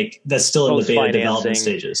about is like, that's still in the beta development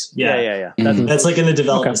stages. Yeah. That's like in the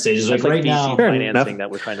development stages. Like right now, financing that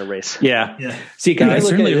we're trying to raise. Yeah. See, I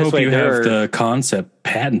certainly hope you have the concept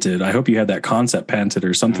patented. I hope you have that concept patented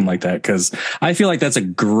or something like that, because I feel like that's a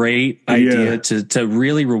great idea to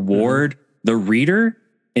really reward the reader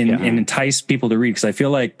and entice people to read. Because I feel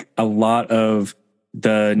like a lot of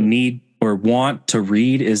the need or want to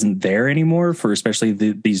read isn't there anymore for especially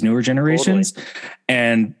these newer generations. Totally.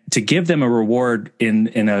 And to give them a reward in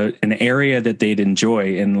an area that they'd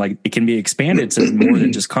enjoy, and like it can be expanded to more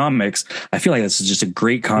than just comics. I feel like that's just a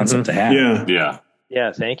great concept to have.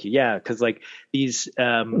 Yeah, thank you. Yeah, because like these,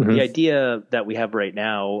 the idea that we have right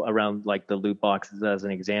now around like the loot boxes, as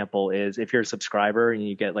an example, is if you're a subscriber and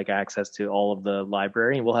you get like access to all of the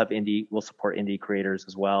library, and we'll support indie creators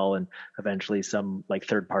as well, and eventually some like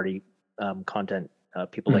third party content,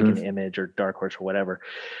 people like an Image or Dark Horse or whatever.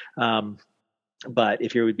 But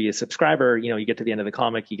if you would be a subscriber, you get to the end of the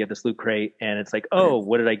comic, you get this loot crate, and it's like, oh,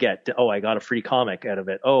 what did I get? Oh, I got a free comic out of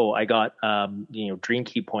it. Oh, I got, Dream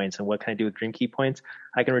Key points. And what can I do with Dream Key points?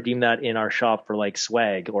 I can redeem that in our shop for like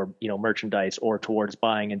swag or, merchandise, or towards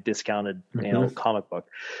buying a discounted, comic book.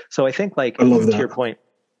 So I think like, to your point,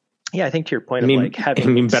 yeah, I think to your point of like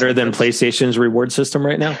having better than PlayStation's reward system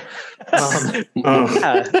right now. I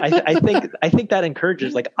think that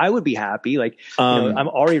encourages, like, I would be happy. Like, I'm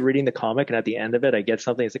already reading the comic, and at the end of it, I get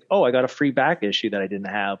something. It's like, oh, I got a free back issue that I didn't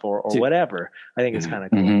have, or whatever. I think it's kind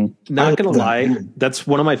of cool. Not gonna lie, that's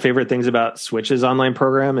one of my favorite things about Switch's online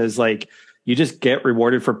program is like you just get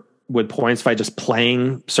rewarded with points by just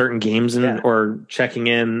playing certain games or checking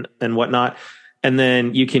in and whatnot, and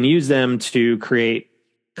then you can use them to create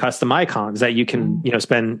custom icons that you can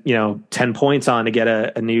spend 10 points on to get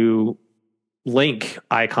a new Link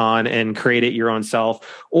icon and create it your own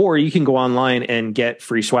self, or you can go online and get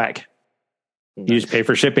free swag. You just pay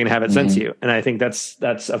for shipping and have it sent to you. And I think that's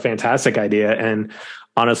a fantastic idea. And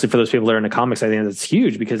honestly, for those people that are into comics, I think that's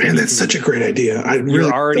huge, because that's such a great idea.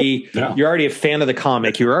 You're already a fan of the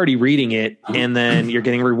comic. You're already reading it, and then you're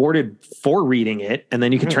getting rewarded for reading it, and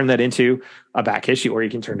then you can turn that into a back issue, or you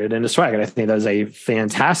can turn it into swag. And I think that is a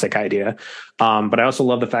fantastic idea. But I also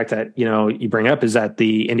love the fact that you bring up is that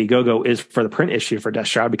the Indiegogo is for the print issue for Death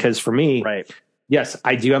Shroud, because for me, yes,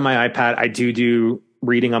 I do have my iPad. I do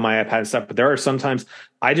reading on my iPad and stuff, but there are sometimes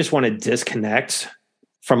I just want to disconnect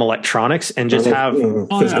from electronics and just have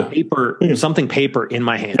something paper in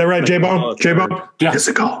my hand. Is that right, J-Bone? Yeah.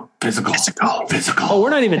 Physical. Oh, we're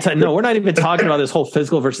not even talking about this whole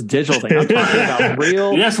physical versus digital thing. I'm talking about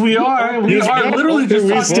real. Yes, we are. We are literally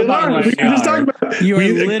just talking about You are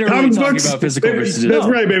literally talking about physical versus digital.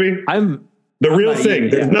 That's right, baby. I'm the real thing.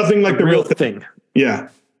 There's nothing like the real thing. Yeah.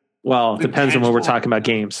 Well, it depends on when we're talking about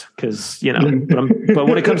games, because but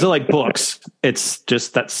when it comes to like books, it's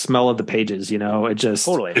just that smell of the pages. It just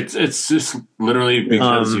totally. It's just literally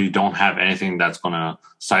because you don't have anything that's going to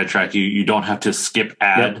sidetrack you. You don't have to skip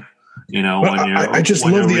ad. When you're. I just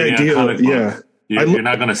love the idea. You're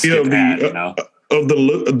not going to skip ad. Of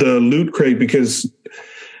the loot crate, because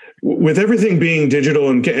with everything being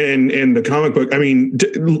digital and the comic book, I mean,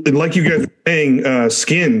 like you guys were saying,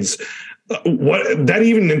 skins. what that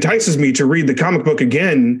even entices me to read the comic book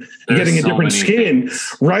again, getting a different skin,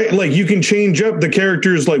 right? Like you can change up the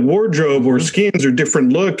characters like wardrobe or skins or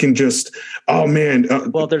different look and just, oh man.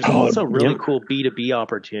 Well, there's also really cool B2B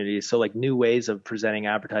opportunities. So like new ways of presenting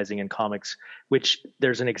advertising in comics, which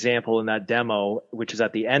there's an example in that demo, which is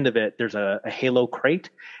at the end of it, there's a Halo crate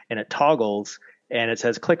and it toggles and it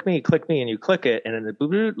says, click me, and you click it. And then the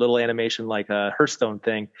boop, little animation, like a Hearthstone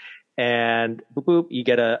thing. And boop, boop, you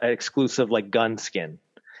get an exclusive like gun skin.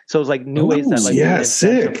 So it's like new ways that like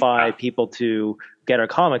incentivize people to get our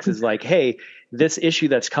comics is like, hey, this issue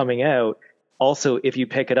that's coming out, also if you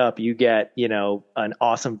pick it up, you get, you know, an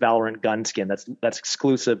awesome Valorant gun skin that's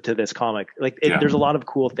exclusive to this comic. Like there's a lot of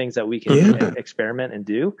cool things that we can experiment and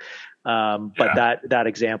do. But that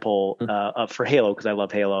example for Halo, because I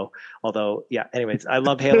love Halo, although anyways, I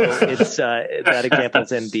love Halo. It's that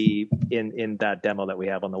example's in that demo that we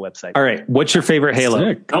have on the website. All right, what's your favorite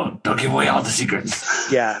Halo? Don't give away all the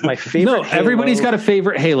secrets. Yeah, my favorite. No, everybody's got a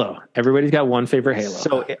favorite Halo. Everybody's got one favorite Halo.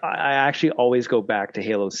 So I actually always go back to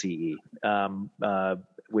Halo CE,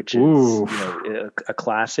 which is a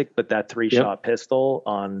classic. But that 3-shot pistol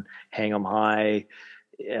on Hang 'em High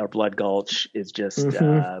or Blood Gulch is just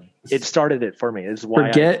it started it for me. This is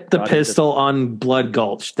why forget the pistol on Blood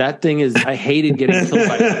Gulch. That thing is I hated getting killed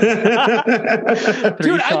by it.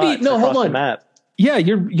 Dude, hold on. Map. Yeah,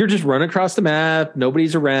 you're just running across the map,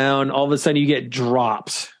 nobody's around, all of a sudden you get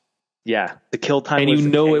dropped. Yeah, the kill time, and you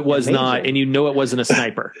know it was amazing. Not, and you know it wasn't a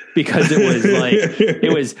sniper because it was like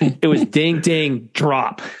it was ding ding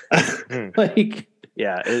drop, like.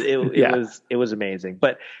 Yeah, it was amazing.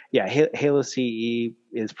 But yeah, Halo CE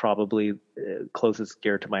is probably closest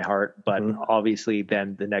gear to my heart. But obviously,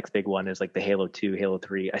 then the next big one is like the Halo 2, Halo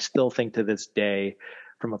 3. I still think to this day,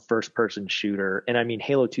 from a first-person shooter, and I mean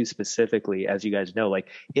Halo 2 specifically, as you guys know, like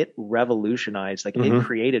it revolutionized, like it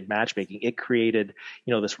created matchmaking. It created,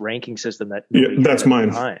 this ranking system that that's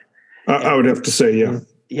mine. I would have to say,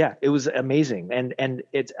 yeah, it was amazing, and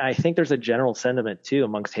it's. I think there's a general sentiment too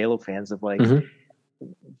amongst Halo fans of like.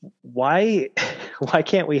 Why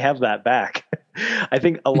can't we have that back? I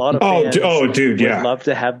think a lot of fans would love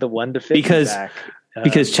to have the 1 to 50 back.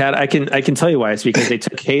 Because Chad, I can tell you why. It's because they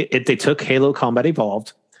took Halo Combat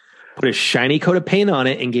Evolved, put a shiny coat of paint on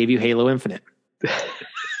it, and gave you Halo Infinite. At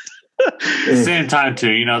the same time,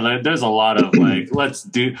 too, there's a lot of like, let's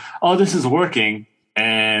do. Oh, this is working,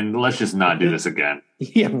 and let's just not do this again.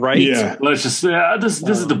 Yeah, right. Yeah, let's just this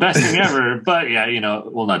is the best thing ever. But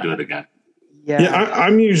we'll not do it again. Yeah,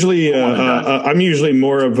 I'm usually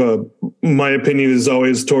more of my opinion is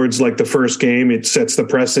always towards like the first game. It sets the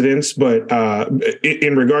precedence, but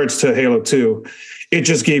in regards to Halo 2, it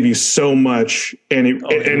just gave you so much, and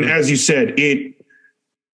as you said, it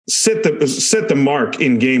set the mark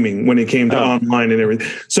in gaming when it came to online and everything.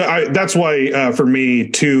 So that's why for me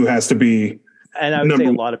 2 has to be. And I would say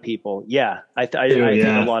a lot of people, I think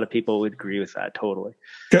a lot of people would agree with that totally.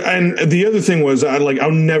 And the other thing was, I'll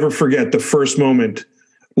never forget the first moment.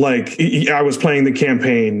 Like I was playing the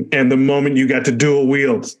campaign, and the moment you got to dual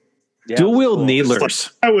wield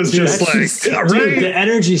needlers. I was just the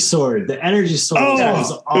energy sword. The energy sword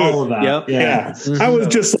was all about. Yep. Yeah. I was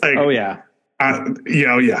just like,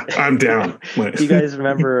 I'm down. Do you guys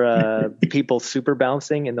remember people super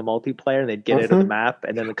bouncing in the multiplayer and they'd get out of the map,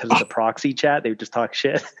 and then because of the proxy chat, they would just talk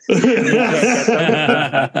shit? They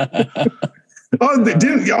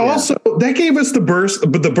didn't. Also, that gave us the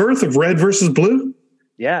birth of Red versus Blue.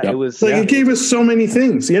 Yeah, it was like it gave us so many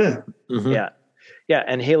things. Yeah. Yeah.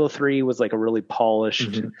 And Halo 3 was like a really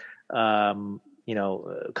polished, kind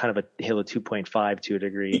of a Halo 2.5 to a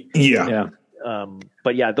degree. Yeah.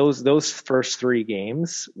 But yeah, those first 3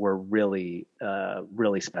 games were really,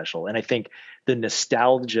 really special. And I think the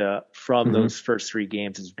nostalgia from those first 3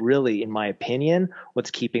 games is really, in my opinion,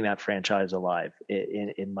 what's keeping that franchise alive.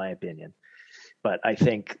 In my opinion, but I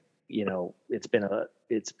think it's been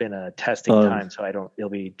a testing time, so it'll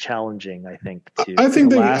be challenging. I think.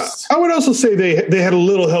 I would also say they had a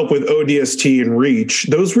little help with ODST and Reach.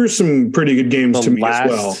 Those were some pretty good games to me as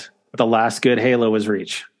well. The last good Halo was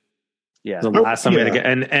Reach. Yeah, the last time we had to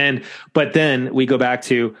get but then we go back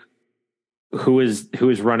to who is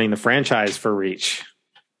running the franchise for Reach.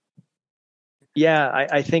 Yeah,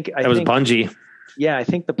 I think it was Bungie. Yeah, I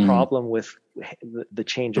think the problem with the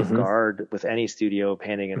change of guard with any studio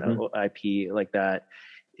handing an IP like that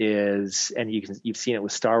is, and you've seen it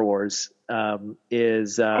with Star Wars,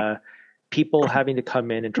 is people having to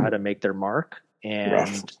come in and try to make their mark.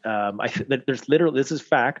 And there's literally, this is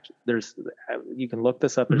fact. You can look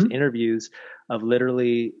this up. There's interviews of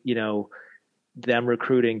literally, them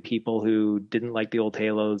recruiting people who didn't like the old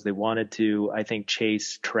Halos. They wanted to, I think,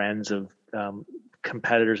 chase trends of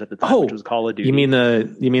competitors at the time, which was Call of Duty. You mean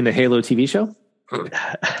the Halo TV show?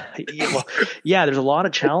 There's a lot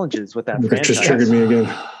of challenges with that franchise. That just triggered me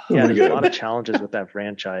again. There's a lot of challenges with that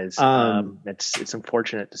franchise. It's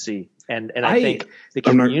unfortunate to see, and I think the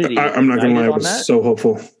community. I'm not going to lie, I was so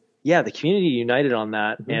hopeful. Yeah, the community united on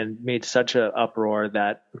that and made such an uproar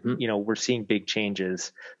that we're seeing big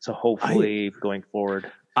changes. So hopefully, going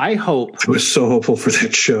forward, I hope. I was so hopeful for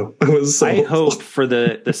that show. I hope for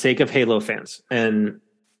the sake of Halo fans, and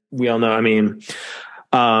we all know. I mean,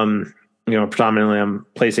 predominantly I'm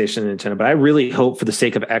PlayStation and Nintendo, but I really hope for the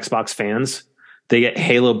sake of Xbox fans, they get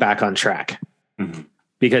Halo back on track,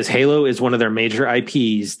 because Halo is one of their major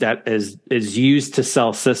IPs that is used to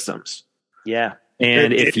sell systems. Yeah.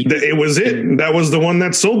 And that was the one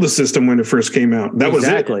that sold the system when it first came out. That was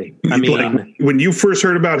it. I mean, when you first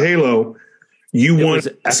heard about Halo, you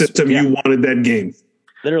wanted a system, you wanted that game.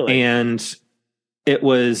 Literally. And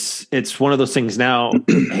it's one of those things now.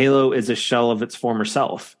 Halo is a shell of its former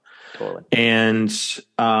self. Totally. And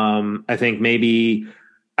I think maybe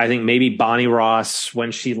Bonnie Ross,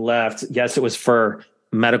 when she left, yes, it was for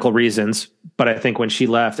medical reasons, but I think when she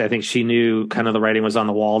left, I think she knew kind of the writing was on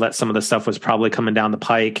the wall that some of the stuff was probably coming down the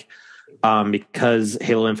pike, because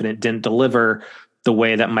Halo Infinite didn't deliver the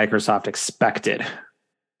way that Microsoft expected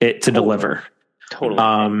it to deliver. Totally.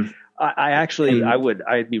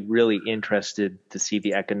 I'd be really interested to see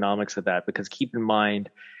the economics of that, because keep in mind,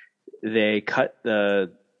 they cut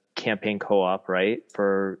the campaign co-op, right?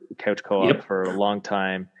 For couch co-op for a long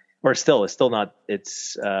time, or it's still not, it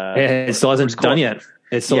still hasn't done yet.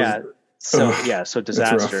 It's still, so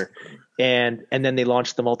disaster. And then they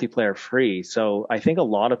launched the multiplayer free. So I think a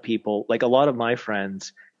lot of people, like a lot of my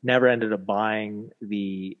friends, never ended up buying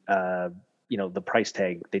the the price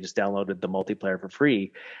tag. They just downloaded the multiplayer for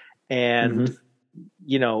free. And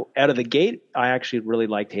out of the gate, I actually really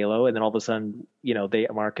liked Halo. And then all of a sudden, they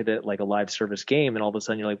market it like a live service game. And all of a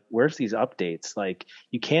sudden you're like, where's these updates? Like,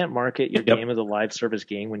 you can't market your game as a live service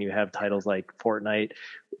game when you have titles like Fortnite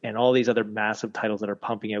and all these other massive titles that are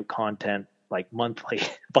pumping out content like monthly,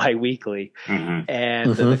 bi-weekly.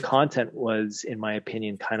 And the content was, in my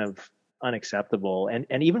opinion, kind of unacceptable.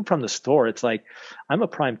 And even from the store, it's like, I'm a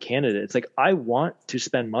prime candidate. It's like, I want to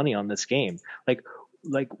spend money on this game.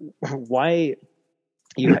 Like why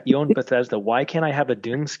you own Bethesda? Why can't I have a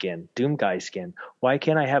Doom guy skin? Why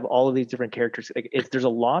can't I have all of these different characters? Like, there's a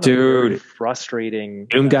lot of really frustrating.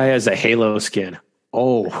 Doom guy has a Halo skin.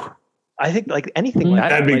 Oh, I think like anything like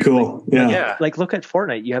that'd that. be cool. Yeah. Like look at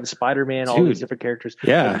Fortnite. You have Spider-Man, all these different characters.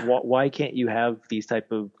 Yeah. Like, why can't you have these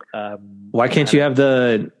type of? Why can't you have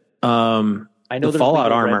the? I know the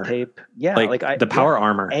Fallout armor. Red tape. Yeah, the power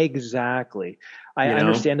armor. Exactly. I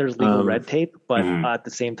understand there's legal red tape, but at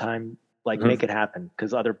the same time, make it happen,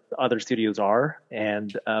 because other studios are,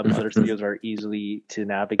 and other studios are easily to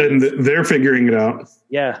navigate. And they're figuring it out.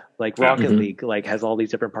 Yeah, like Rocket League, has all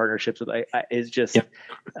these different partnerships with. It's just, it's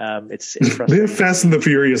frustrating. They have Fast and the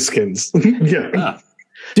Furious skins. Yeah.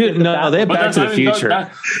 Dude, no, they have Back to the Future.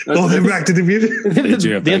 They're Back to the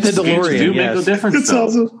Future. They have the DeLorean. Do make a difference. It's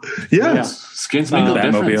awesome. Yeah. Skins make a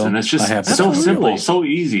difference, and it's just so simple, so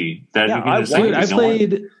easy that you can just.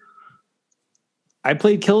 I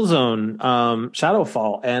played Killzone,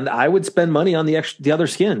 Shadowfall, and I would spend money on the other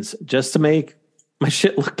skins just to make my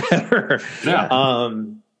shit look better. Yeah.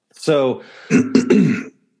 So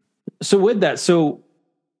with that,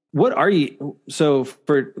 what are you? So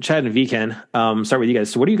for Chad and Vken, start with you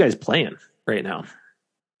guys. So what are you guys playing right now?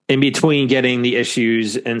 In between getting the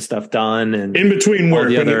issues and stuff done, and in between work,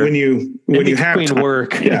 when you have time.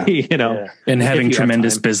 Work, and having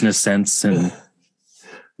tremendous business sense and.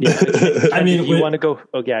 Yeah. I mean, you want to go?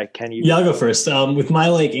 Oh yeah, can you? Yeah, I'll go first. With my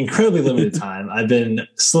incredibly limited time, I've been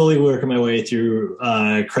slowly working my way through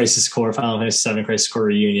Crisis Core, Final Fantasy VII Crisis Core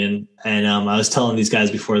Reunion, and I was telling these guys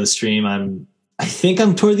before the stream, I think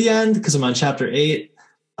I'm toward the end because I'm on chapter 8.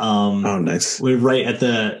 Oh, nice. We're right at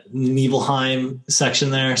the Nibelheim section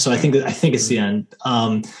there, so I think it's the end.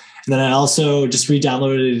 And then I also just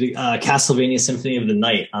re-downloaded Castlevania Symphony of the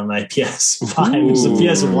Night on my PS5, which is a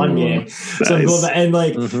PS1 game. Nice. So I'm going back and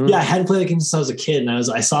I hadn't played that game since I was a kid, and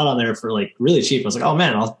I saw it on there for really cheap. I was like, oh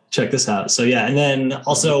man, I'll check this out. So yeah, and then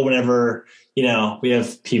also whenever we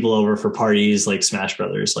have people over for parties, like Smash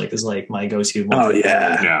Brothers, is my go-to. Oh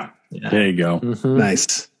yeah. There you go.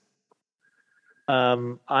 Nice.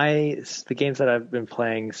 The games that I've been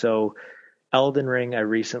playing. So Elden Ring, I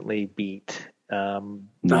recently beat.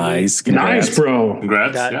 Nice, bro.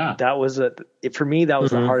 Congrats. That was for me. That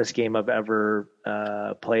was the hardest game I've ever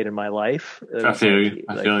played in my life. I feel you.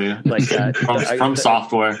 Like that from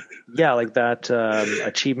software. Yeah, like that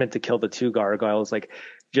achievement to kill the 2 gargoyles. Like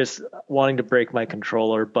just wanting to break my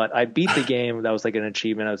controller, but I beat the game. That was like an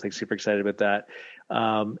achievement. I was like super excited about that.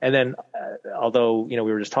 And then, although, we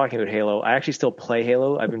were just talking about Halo, I actually still play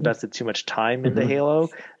Halo. I've invested too much time into Halo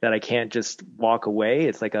that I can't just walk away.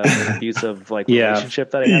 It's like an abusive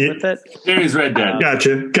relationship that I have with it. Jerry's Red Dead.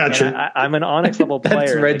 Gotcha. I'm an Onyx level player.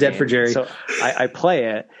 That's Red Dead for Jerry. So I play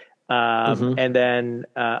it. And then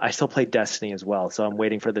I still play Destiny as well. So I'm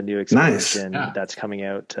waiting for the new expansion that's coming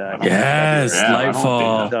out. Yes,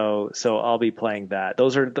 Lightfall. So I'll be playing that.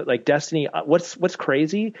 Those are like Destiny. What's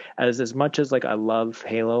crazy as much as like I love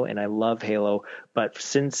Halo and I love Halo, but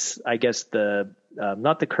since I guess the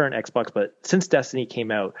not the current Xbox, but since Destiny came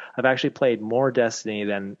out, I've actually played more Destiny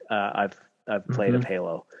than I've played of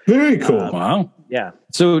Halo. Very cool. Wow. Yeah.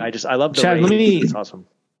 So I love the Chad, it's awesome.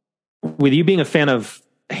 With you being a fan of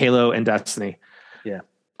Halo and Destiny,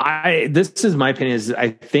 this is my opinion, is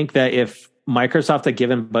I think that if Microsoft had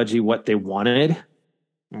given Bungie what they wanted,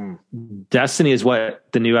 Destiny is what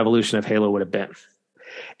the new evolution of Halo would have been.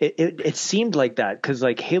 It seemed like that, because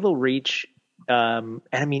like Halo Reach, and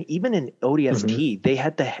I mean even in ODST they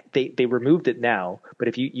had they removed it now, but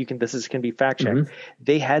if you can, this can be fact checked,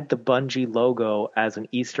 they had the Bungie logo as an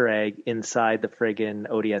Easter egg inside the friggin'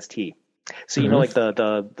 ODST. So like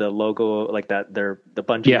the logo like that, they're the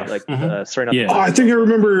Bungie starting up. Oh, I think I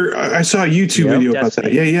remember. I saw a YouTube video about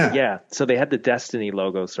that. Yeah. So they had the Destiny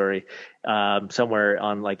logo, somewhere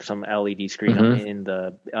on like some LED screen in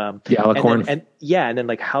the Alicorn. And then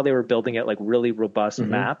like how they were building it, like really robust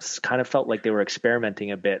maps, kind of felt like they were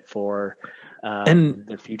experimenting a bit for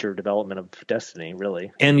the future development of Destiny,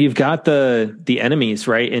 really. And you've got the enemies,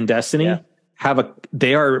 right, in Destiny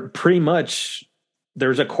they are pretty much.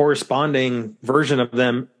 There's a corresponding version of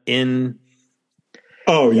them in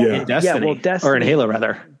in Destiny, Destiny, or in Halo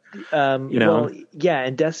rather.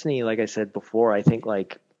 In Destiny, like I said before, I think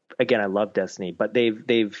like again, I love Destiny, but they've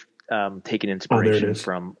taken inspiration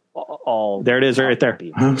from all. There it is, right there.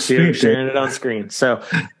 Sharing it on screen, so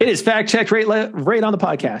it is fact checked right on the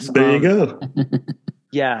podcast. There you go.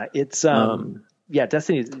 It's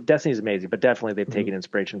Destiny's amazing, but definitely they've taken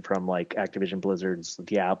inspiration from like Activision Blizzard's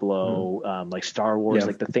Diablo, like Star Wars,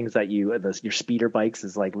 like the things that your speeder bikes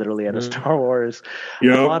is like literally out of Star Wars. A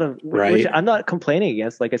lot of which I'm not complaining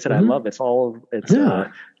against. Like I said, I love it's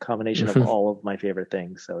a combination of all of my favorite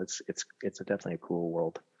things. So it's definitely a cool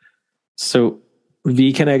world. So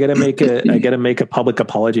V, I gotta make a public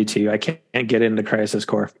apology to you. I can't get into Crisis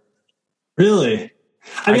Core. Really?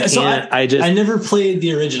 I mean, I never played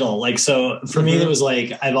the original. Like, so for me, it was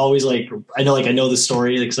like, I've always like, I know the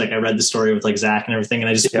story, because like I read the story with like Zach and everything, and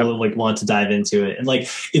I just really like want to dive into it. And like,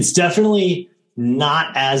 it's definitely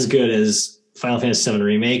not as good as Final Fantasy VII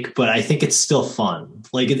Remake, but I think it's still fun.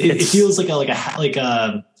 Like it feels like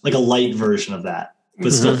a light version of that,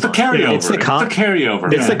 but still the carryover. It's the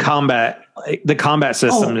carryover. It's the combat. The combat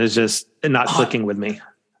system is just not clicking with me.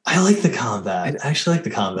 I like the combat. I actually like the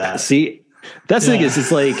combat. See, that's the thing is,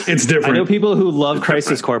 it's like, it's different. I know people who love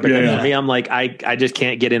Crisis Core, but for me, I'm like, I just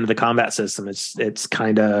can't get into the combat system. It's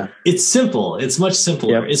kind of, it's simple. It's much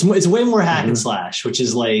simpler. It's way more hack and slash, which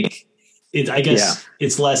is like, I guess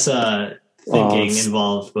it's less thinking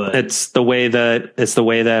involved, but it's the way that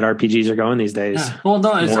RPGs are going these days. Well,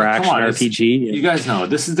 no, it's more action RPG. You guys know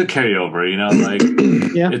this is the carryover. Like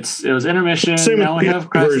it was intermission. Now we have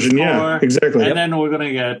Crisis Core, exactly, and then we're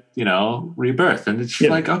gonna get Rebirth, and it's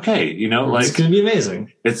like okay, like it's gonna be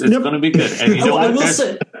amazing. It's gonna be good, and you know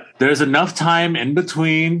what? There's enough time in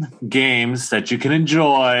between games that you can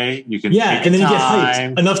enjoy. You can and then you get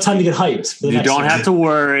hyped. Enough time to get hyped. You don't have to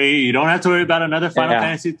worry. You don't have to worry about another Final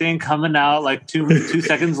Fantasy thing coming out like two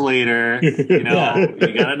seconds later. You got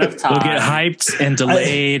enough time. We'll get hyped and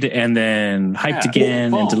delayed, and then hyped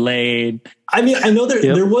again and delayed. I mean, I know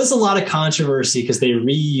there was a lot of controversy because they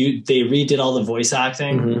redid all the voice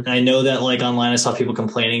acting. And I know that like online I saw people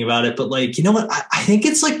complaining about it, but like, you know what? I think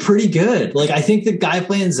it's like pretty good. Like, I think the guy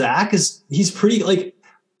playing Zach he's pretty like,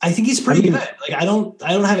 I think he's pretty good. Like, I don't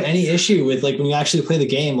have any issue with like when you actually play the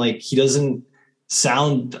game, like he doesn't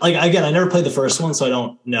sound like, again, I never played the first one, so I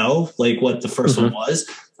don't know like what the first one was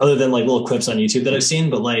other than like little clips on YouTube that I've seen.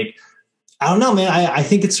 But like, I don't know, man. I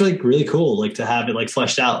think it's like really cool, like to have it like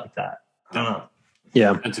fleshed out like that. I don't know.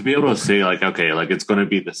 Yeah. And to be able to say like, okay, like it's going to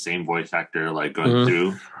be the same voice actor, like going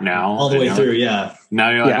through now. All the way through.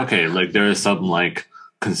 Now you're like, okay, like there is some like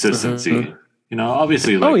consistency,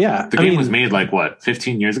 obviously like the game was made like what,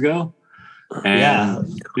 15 years ago.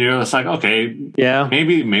 And you're just like, okay,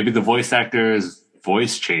 maybe the voice actor's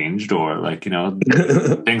voice changed or like,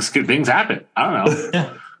 things happen. I don't know.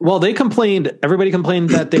 Yeah. Well, everybody complained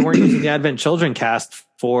that they weren't using the Advent Children cast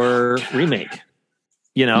for Remake.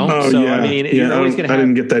 I mean, you're always going to have, I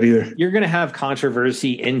didn't get that either. You're going to have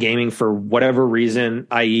controversy in gaming for whatever reason,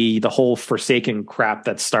 i.e. the whole Forsaken crap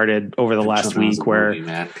that started over the last week where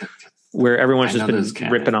everyone's just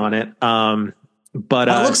been ripping on it. But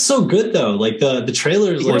it looks so good though. Like the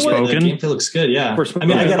trailers, the gameplay looks good. Yeah.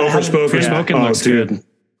 Forspoken looks good.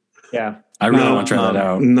 Yeah. I really want to try that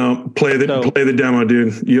out. No, play the demo,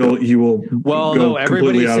 dude. You will. Well, no,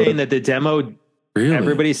 everybody's saying that the demo. Really?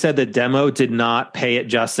 Everybody said the demo did not pay it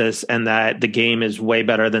justice, and that the game is way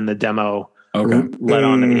better than the demo. Let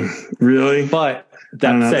on to me. Really? But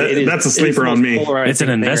that said, that's a sleeper on me. It's an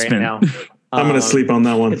investment. Right now. I'm going to sleep on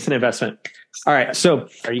that one. It's an investment. All right, so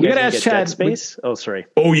are you guys going to get Chad Space? Oh, sorry.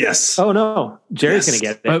 Oh, yes. Oh no, Jerry's going to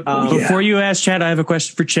get it. Before you ask Chad, I have a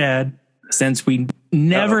question for Chad. Since we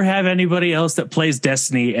never have anybody else that plays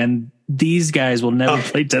Destiny, and these guys will never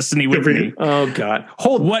play Destiny with me. Oh God!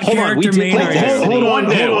 Hold on. Hold on.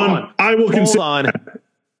 I will consider.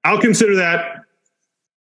 I'll consider that.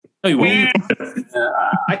 Oh, you won't.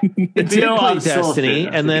 I did play Destiny,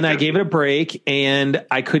 and then I gave it a break, and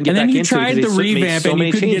I couldn't get back into it. And then you tried the revamp, and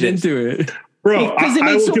you couldn't get into it. Bro,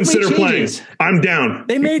 I will consider playing. I'm down.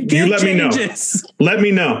 They made good changes. Let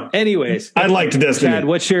me know. Anyways, I'd like to Destiny. Chad,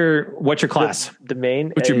 what's your class? The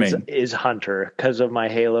main is Hunter because of my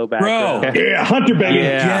Halo background. Bro, yeah, Hunter, baby.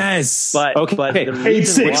 Yeah. Yes. But the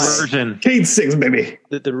reason why, Cade 6, baby.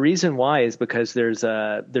 The reason why is because there's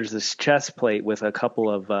this chest plate with a couple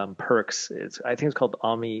of perks. I think it's called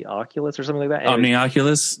Omni Oculus or something like that. Omni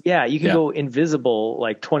Oculus. Yeah, you can go invisible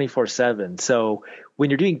like 24/7. So when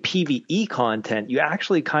you're doing PvE content, you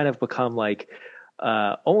actually kind of become like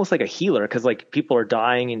almost like a healer because like people are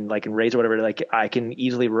dying and like in raids or whatever. Like I can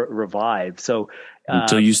easily revive. So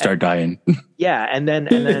until you start dying. Yeah, and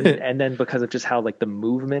then because of just how like the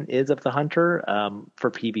movement is of the Hunter for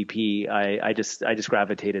PvP, I just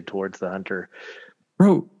gravitated towards the Hunter.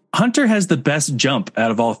 Bro, Hunter has the best jump out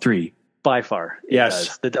of all three. By far.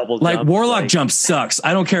 Yes. The double jump. Like Warlock jump sucks.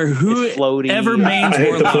 I don't care who ever mains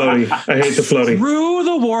Warlock. I hate the floating. Screw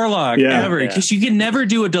the Warlock ever. Because you can never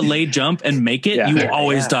do a delayed jump and make it. You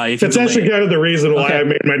always die. That's actually kind of the reason why I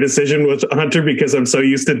made my decision with Hunter, because I'm so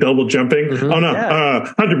used to double jumping. Mm-hmm. Oh no.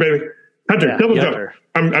 Hunter, baby. Hunter, double jump.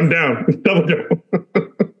 I'm down. Double jump.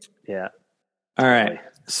 Yeah. All right.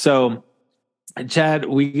 So Chad,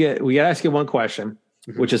 we got to ask you one question,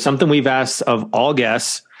 which is something we've asked of all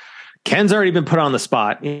guests. Ken's already been put on the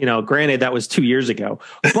spot. Granted, that was 2 years ago,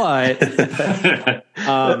 but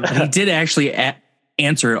he did actually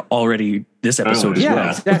answer it already this episode as well.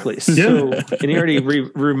 Exactly. So, and he already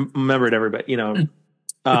remembered everybody,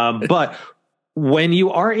 but when you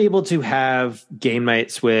are able to have game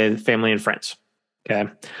nights with family and friends, okay,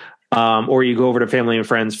 or you go over to family and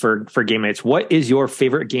friends for game nights, what is your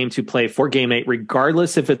favorite game to play for game night,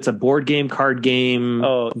 regardless if it's a board game, card game,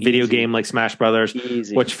 video game like Smash Brothers?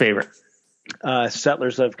 Easy. What's your favorite?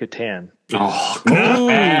 Settlers of Catan. Oh,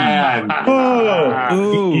 man.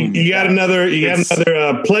 You got another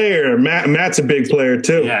player. Matt's a big player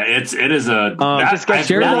too. Yeah, it is a just get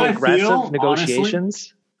really aggressive negotiations.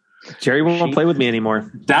 Honestly, Jerry won't play with me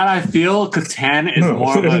anymore. That I feel Catan is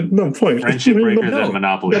more of a friendship breaker than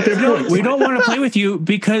Monopoly. We don't want to play with you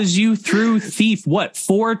because you threw Thief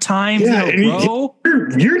 4 times in a row?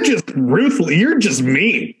 You're just ruthless. You're just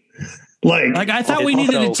mean. Like I thought we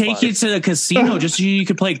needed to take you to the casino just so you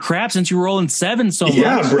could play crap since you were rolling 7 so much.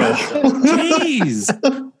 Yeah, bro.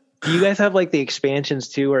 Jeez. Do you guys have like the expansions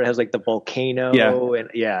too, where it has like the volcano?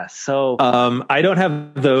 So I don't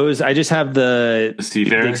have those. I just have the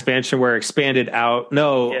expansion where it expanded out.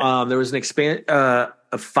 No, there was an a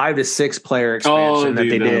 5 to 6 player expansion that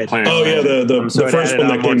they did. The first one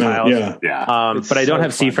that came out. Yeah. But I don't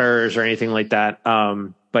have Seafarers or anything like that.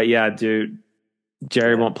 But yeah, dude.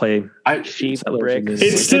 Jerry won't play.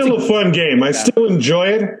 It's still a fun game. I still enjoy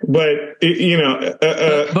it, but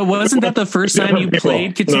but wasn't that the first time you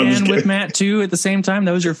played Catan with Matt too? At the same time,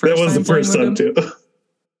 that was your first. That was the first time too.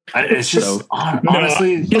 It's just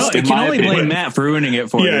honestly, you can only blame Matt for ruining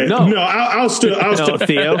it for you. I'll still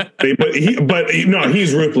Theo. But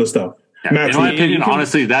he's ruthless though. Yeah, in my opinion,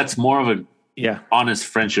 honestly, that's more of a honest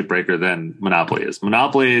friendship breaker than Monopoly is.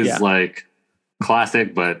 Monopoly is like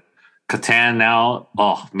classic, but Catan now,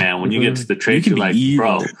 oh man, when you get to the trade, you're like,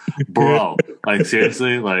 bro, like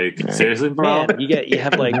seriously, bro. Man, you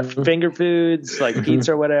have like finger foods, like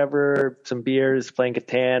pizza or whatever, some beers, playing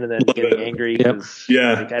Catan, and then getting angry because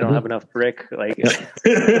I don't have enough brick. Like,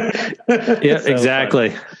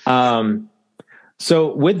 exactly.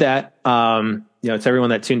 So with that, it's everyone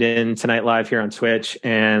that tuned in tonight live here on Twitch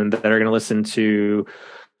and that are going to listen to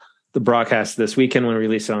the broadcast this weekend when we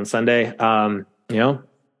release it on Sunday.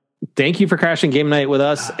 thank you for crashing game night with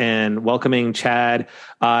us and welcoming Chad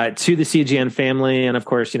to the CGN family. And of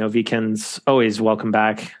course, Vken's always welcome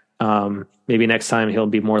back. Maybe next time he'll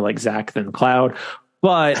be more like Zach than Cloud.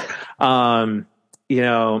 But,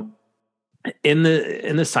 in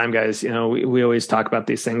this time, guys, we always talk about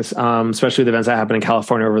these things, especially the events that happen in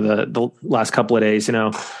California over the last couple of days,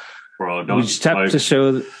 Bro, we just have to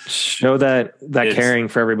show that caring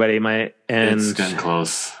for everybody. It's getting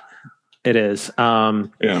close. It is.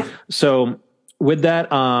 So with that,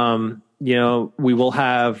 we will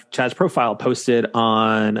have Chad's profile posted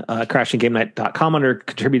on crashinggamenight.com under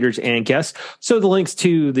contributors and guests. So the links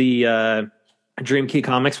to the Dream Key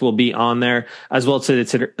Comics will be on there, as well as to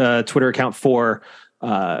the Twitter account for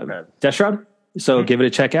Death Shroud. So give it a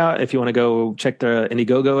check out. If you want to go check the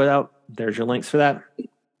Indiegogo out, there's your links for that.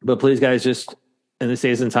 But please, guys, just in this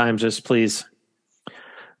days and times, just please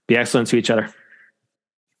be excellent to each other.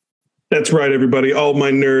 That's right, everybody. All my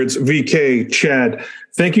nerds, VK, Chad,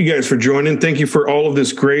 thank you guys for joining. Thank you for all of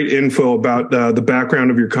this great info about the background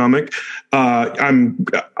of your comic. I'm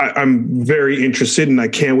very interested, and I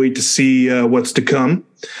can't wait to see what's to come.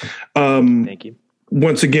 Thank you.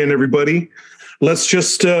 Once again, everybody, let's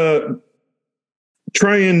just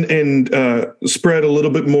try and spread a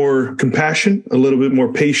little bit more compassion, a little bit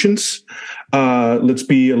more patience. Let's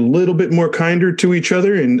be a little bit more kinder to each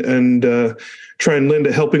other and try and lend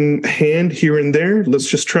a helping hand here and there. Let's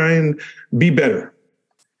just try and be better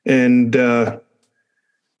and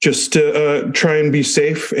just try and be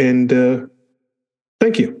safe. And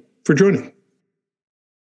thank you for joining. Of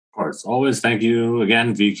course. Always thank you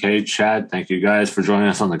again, VK, Chad. Thank you guys for joining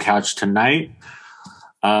us on the couch tonight.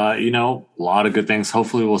 A lot of good things.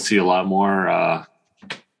 Hopefully we'll see a lot more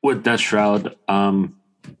with Death Shroud. I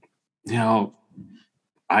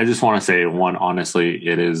just want to say, honestly,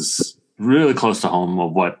 it is really close to home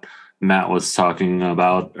of what Matt was talking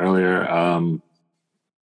about earlier.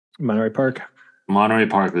 Monterey Park. Monterey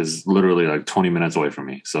Park is literally like 20 minutes away from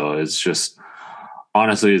me. So it's just,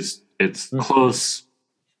 honestly, it's close.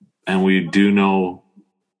 And we do know,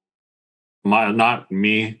 not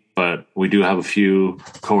me, but we do have a few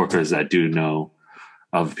coworkers that do know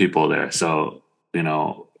of people there. So,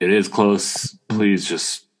 it is close.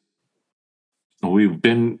 Please we've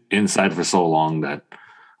been inside for so long that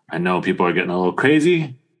I know people are getting a little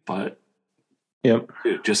crazy, but dude,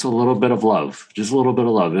 just a little bit of love. Just a little bit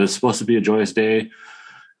of love. It was supposed to be a joyous day.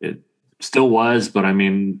 It still was, but I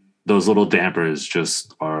mean, those little dampers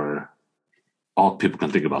just are all people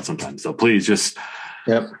can think about sometimes. So please just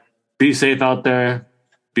be safe out there.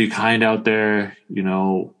 Be kind out there,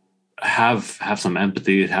 have some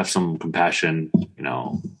empathy, have some compassion,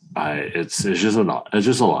 it's just a lot. It's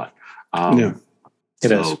just a lot.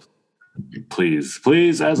 It is.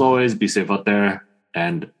 Please, as always, be safe out there.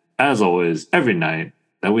 And as always, every night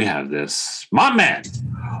that we have this, my man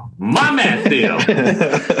Theo.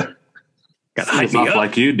 Got to hype me up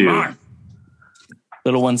like you do.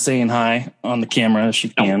 Little one saying hi on the camera as she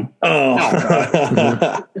can.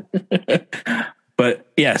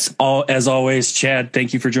 But yes, as always, Chad,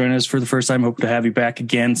 thank you for joining us for the first time. Hope to have you back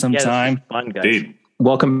again sometime. Yeah, fun, guys. Dude.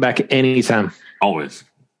 Welcome back anytime. Always.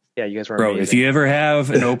 Yeah, you guys were amazing. If you ever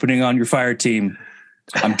have an opening on your fire team,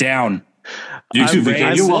 I'm down. You too,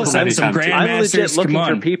 VK. You're welcome anytime. I'm legit looking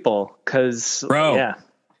for people because,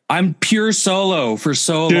 I'm pure solo for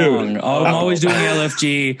so long. I'm always doing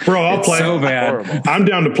LFG. Bro, I'll play. So bad. Horrible. I'm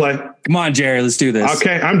down to play. Come on, Jerry, let's do this.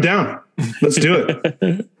 Okay, I'm down. Let's do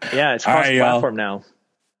it. Yeah, it's cross-platform now.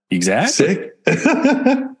 Exactly. Sick.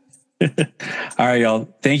 All right,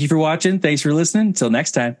 y'all. Thank you for watching. Thanks for listening. Until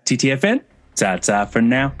next time, TTFN. Ta-ta for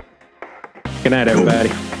now. Good night, everybody.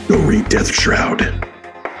 Go read Death Shroud.